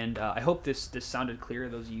 And I hope this sounded clear to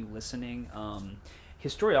those of you listening.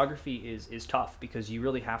 Historiography is tough because you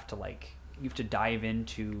really have to dive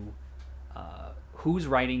into who's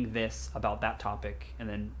writing this about that topic, and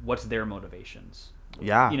then what's their motivations.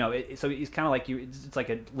 Yeah. You know, so it's kind of like it's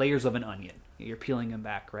like layers of an onion. You're peeling them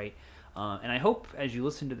back, right? And I hope as you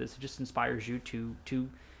listen to this, it just inspires you to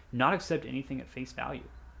not accept anything at face value.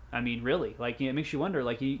 I mean, really, like, you know, it makes you wonder.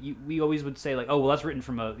 Like, we always would say, like, oh, well, that's written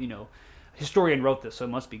from a, you know, historian wrote this, so it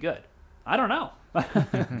must be good. I don't know.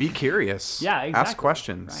 Be curious. Yeah, exactly. Ask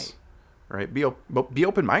questions. Right. Be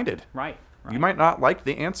open-minded. Right. You might not like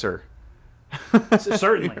the answer.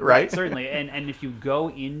 Certainly. Right? Certainly. And if you go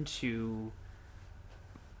into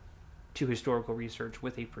historical research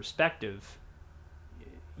with a perspective,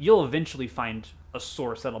 you'll eventually find a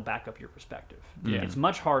source that'll back up your perspective. Yeah. It's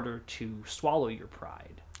much harder to swallow your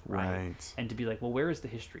pride, Right. and to be like, well, where is the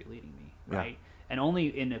history leading me, Yeah. right? And only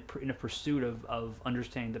in a pursuit of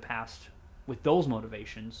understanding the past with those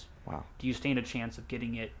motivations, Wow. do you stand a chance of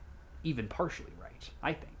getting it even partially right,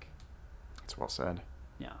 I think. That's well said.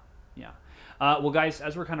 Yeah. Well, guys,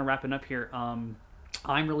 as we're kind of wrapping up here, I'm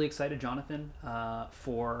really excited, Jonathan,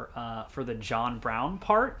 for the John Brown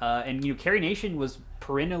part. And you know, Carrie Nation was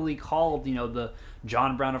perennially called, you know, the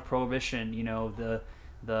John Brown of Prohibition, you know,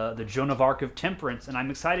 the Joan of Arc of Temperance, and I'm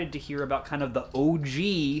excited to hear about kind of the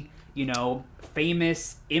OG, you know,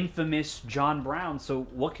 famous, infamous John Brown. So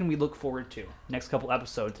what can we look forward to next couple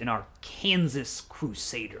episodes in our Kansas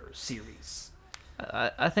Crusaders series?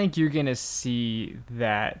 I think you're gonna see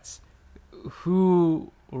that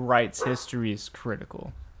who writes history is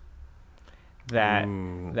critical.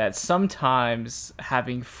 That sometimes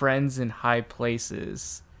having friends in high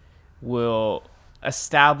places will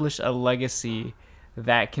establish a legacy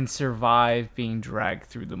that can survive being dragged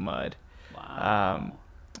through the mud. Wow.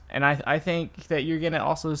 And I think that you're going to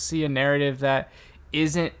also see a narrative that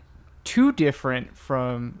isn't too different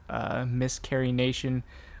from Miss Carrie Nation,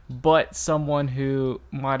 but someone who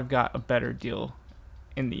might have got a better deal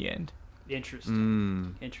in the end.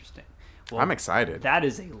 Interesting. Well, I'm excited. That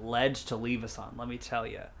is a ledge to leave us on, let me tell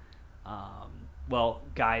you. Well,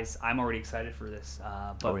 guys, I'm already excited for this,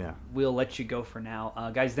 but we'll let you go for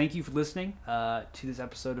now. Guys, thank you for listening to this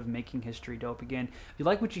episode of Making History Dope Again. If you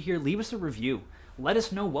like what you hear, leave us a review. Let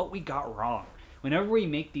us know what we got wrong. Whenever we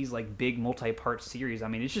make these like big multi-part series, I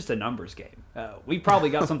mean, it's just a numbers game. We probably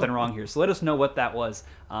got something wrong here, so let us know what that was.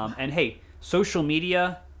 And hey, social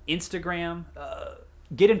media, Instagram,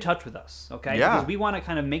 get in touch with us, okay? Yeah. Because we want to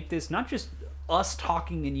kind of make this not just us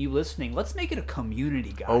talking and you listening. Let's make it a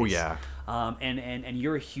community, guys. Oh, yeah. And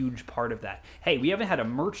you're a huge part of that. Hey, we haven't had a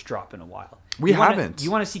merch drop in a while. We haven't.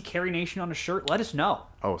 You want to see Carrie Nation on a shirt? Let us know.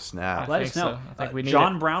 Oh, snap. Let think us know. so. I think we need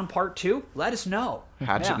John it. Brown Part 2? Let us know.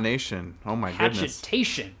 Hatchet Yeah. Nation. Oh, my goodness.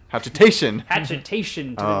 Hatchetation. Hatchetation.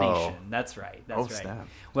 Hatchetation to the Oh. nation. That's right. That's Oh, right. snap.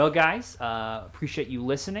 Well, guys, appreciate you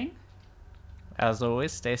listening As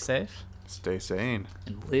always, stay safe. Stay sane.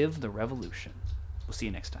 and live the revolution. We'll see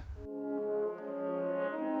you next time.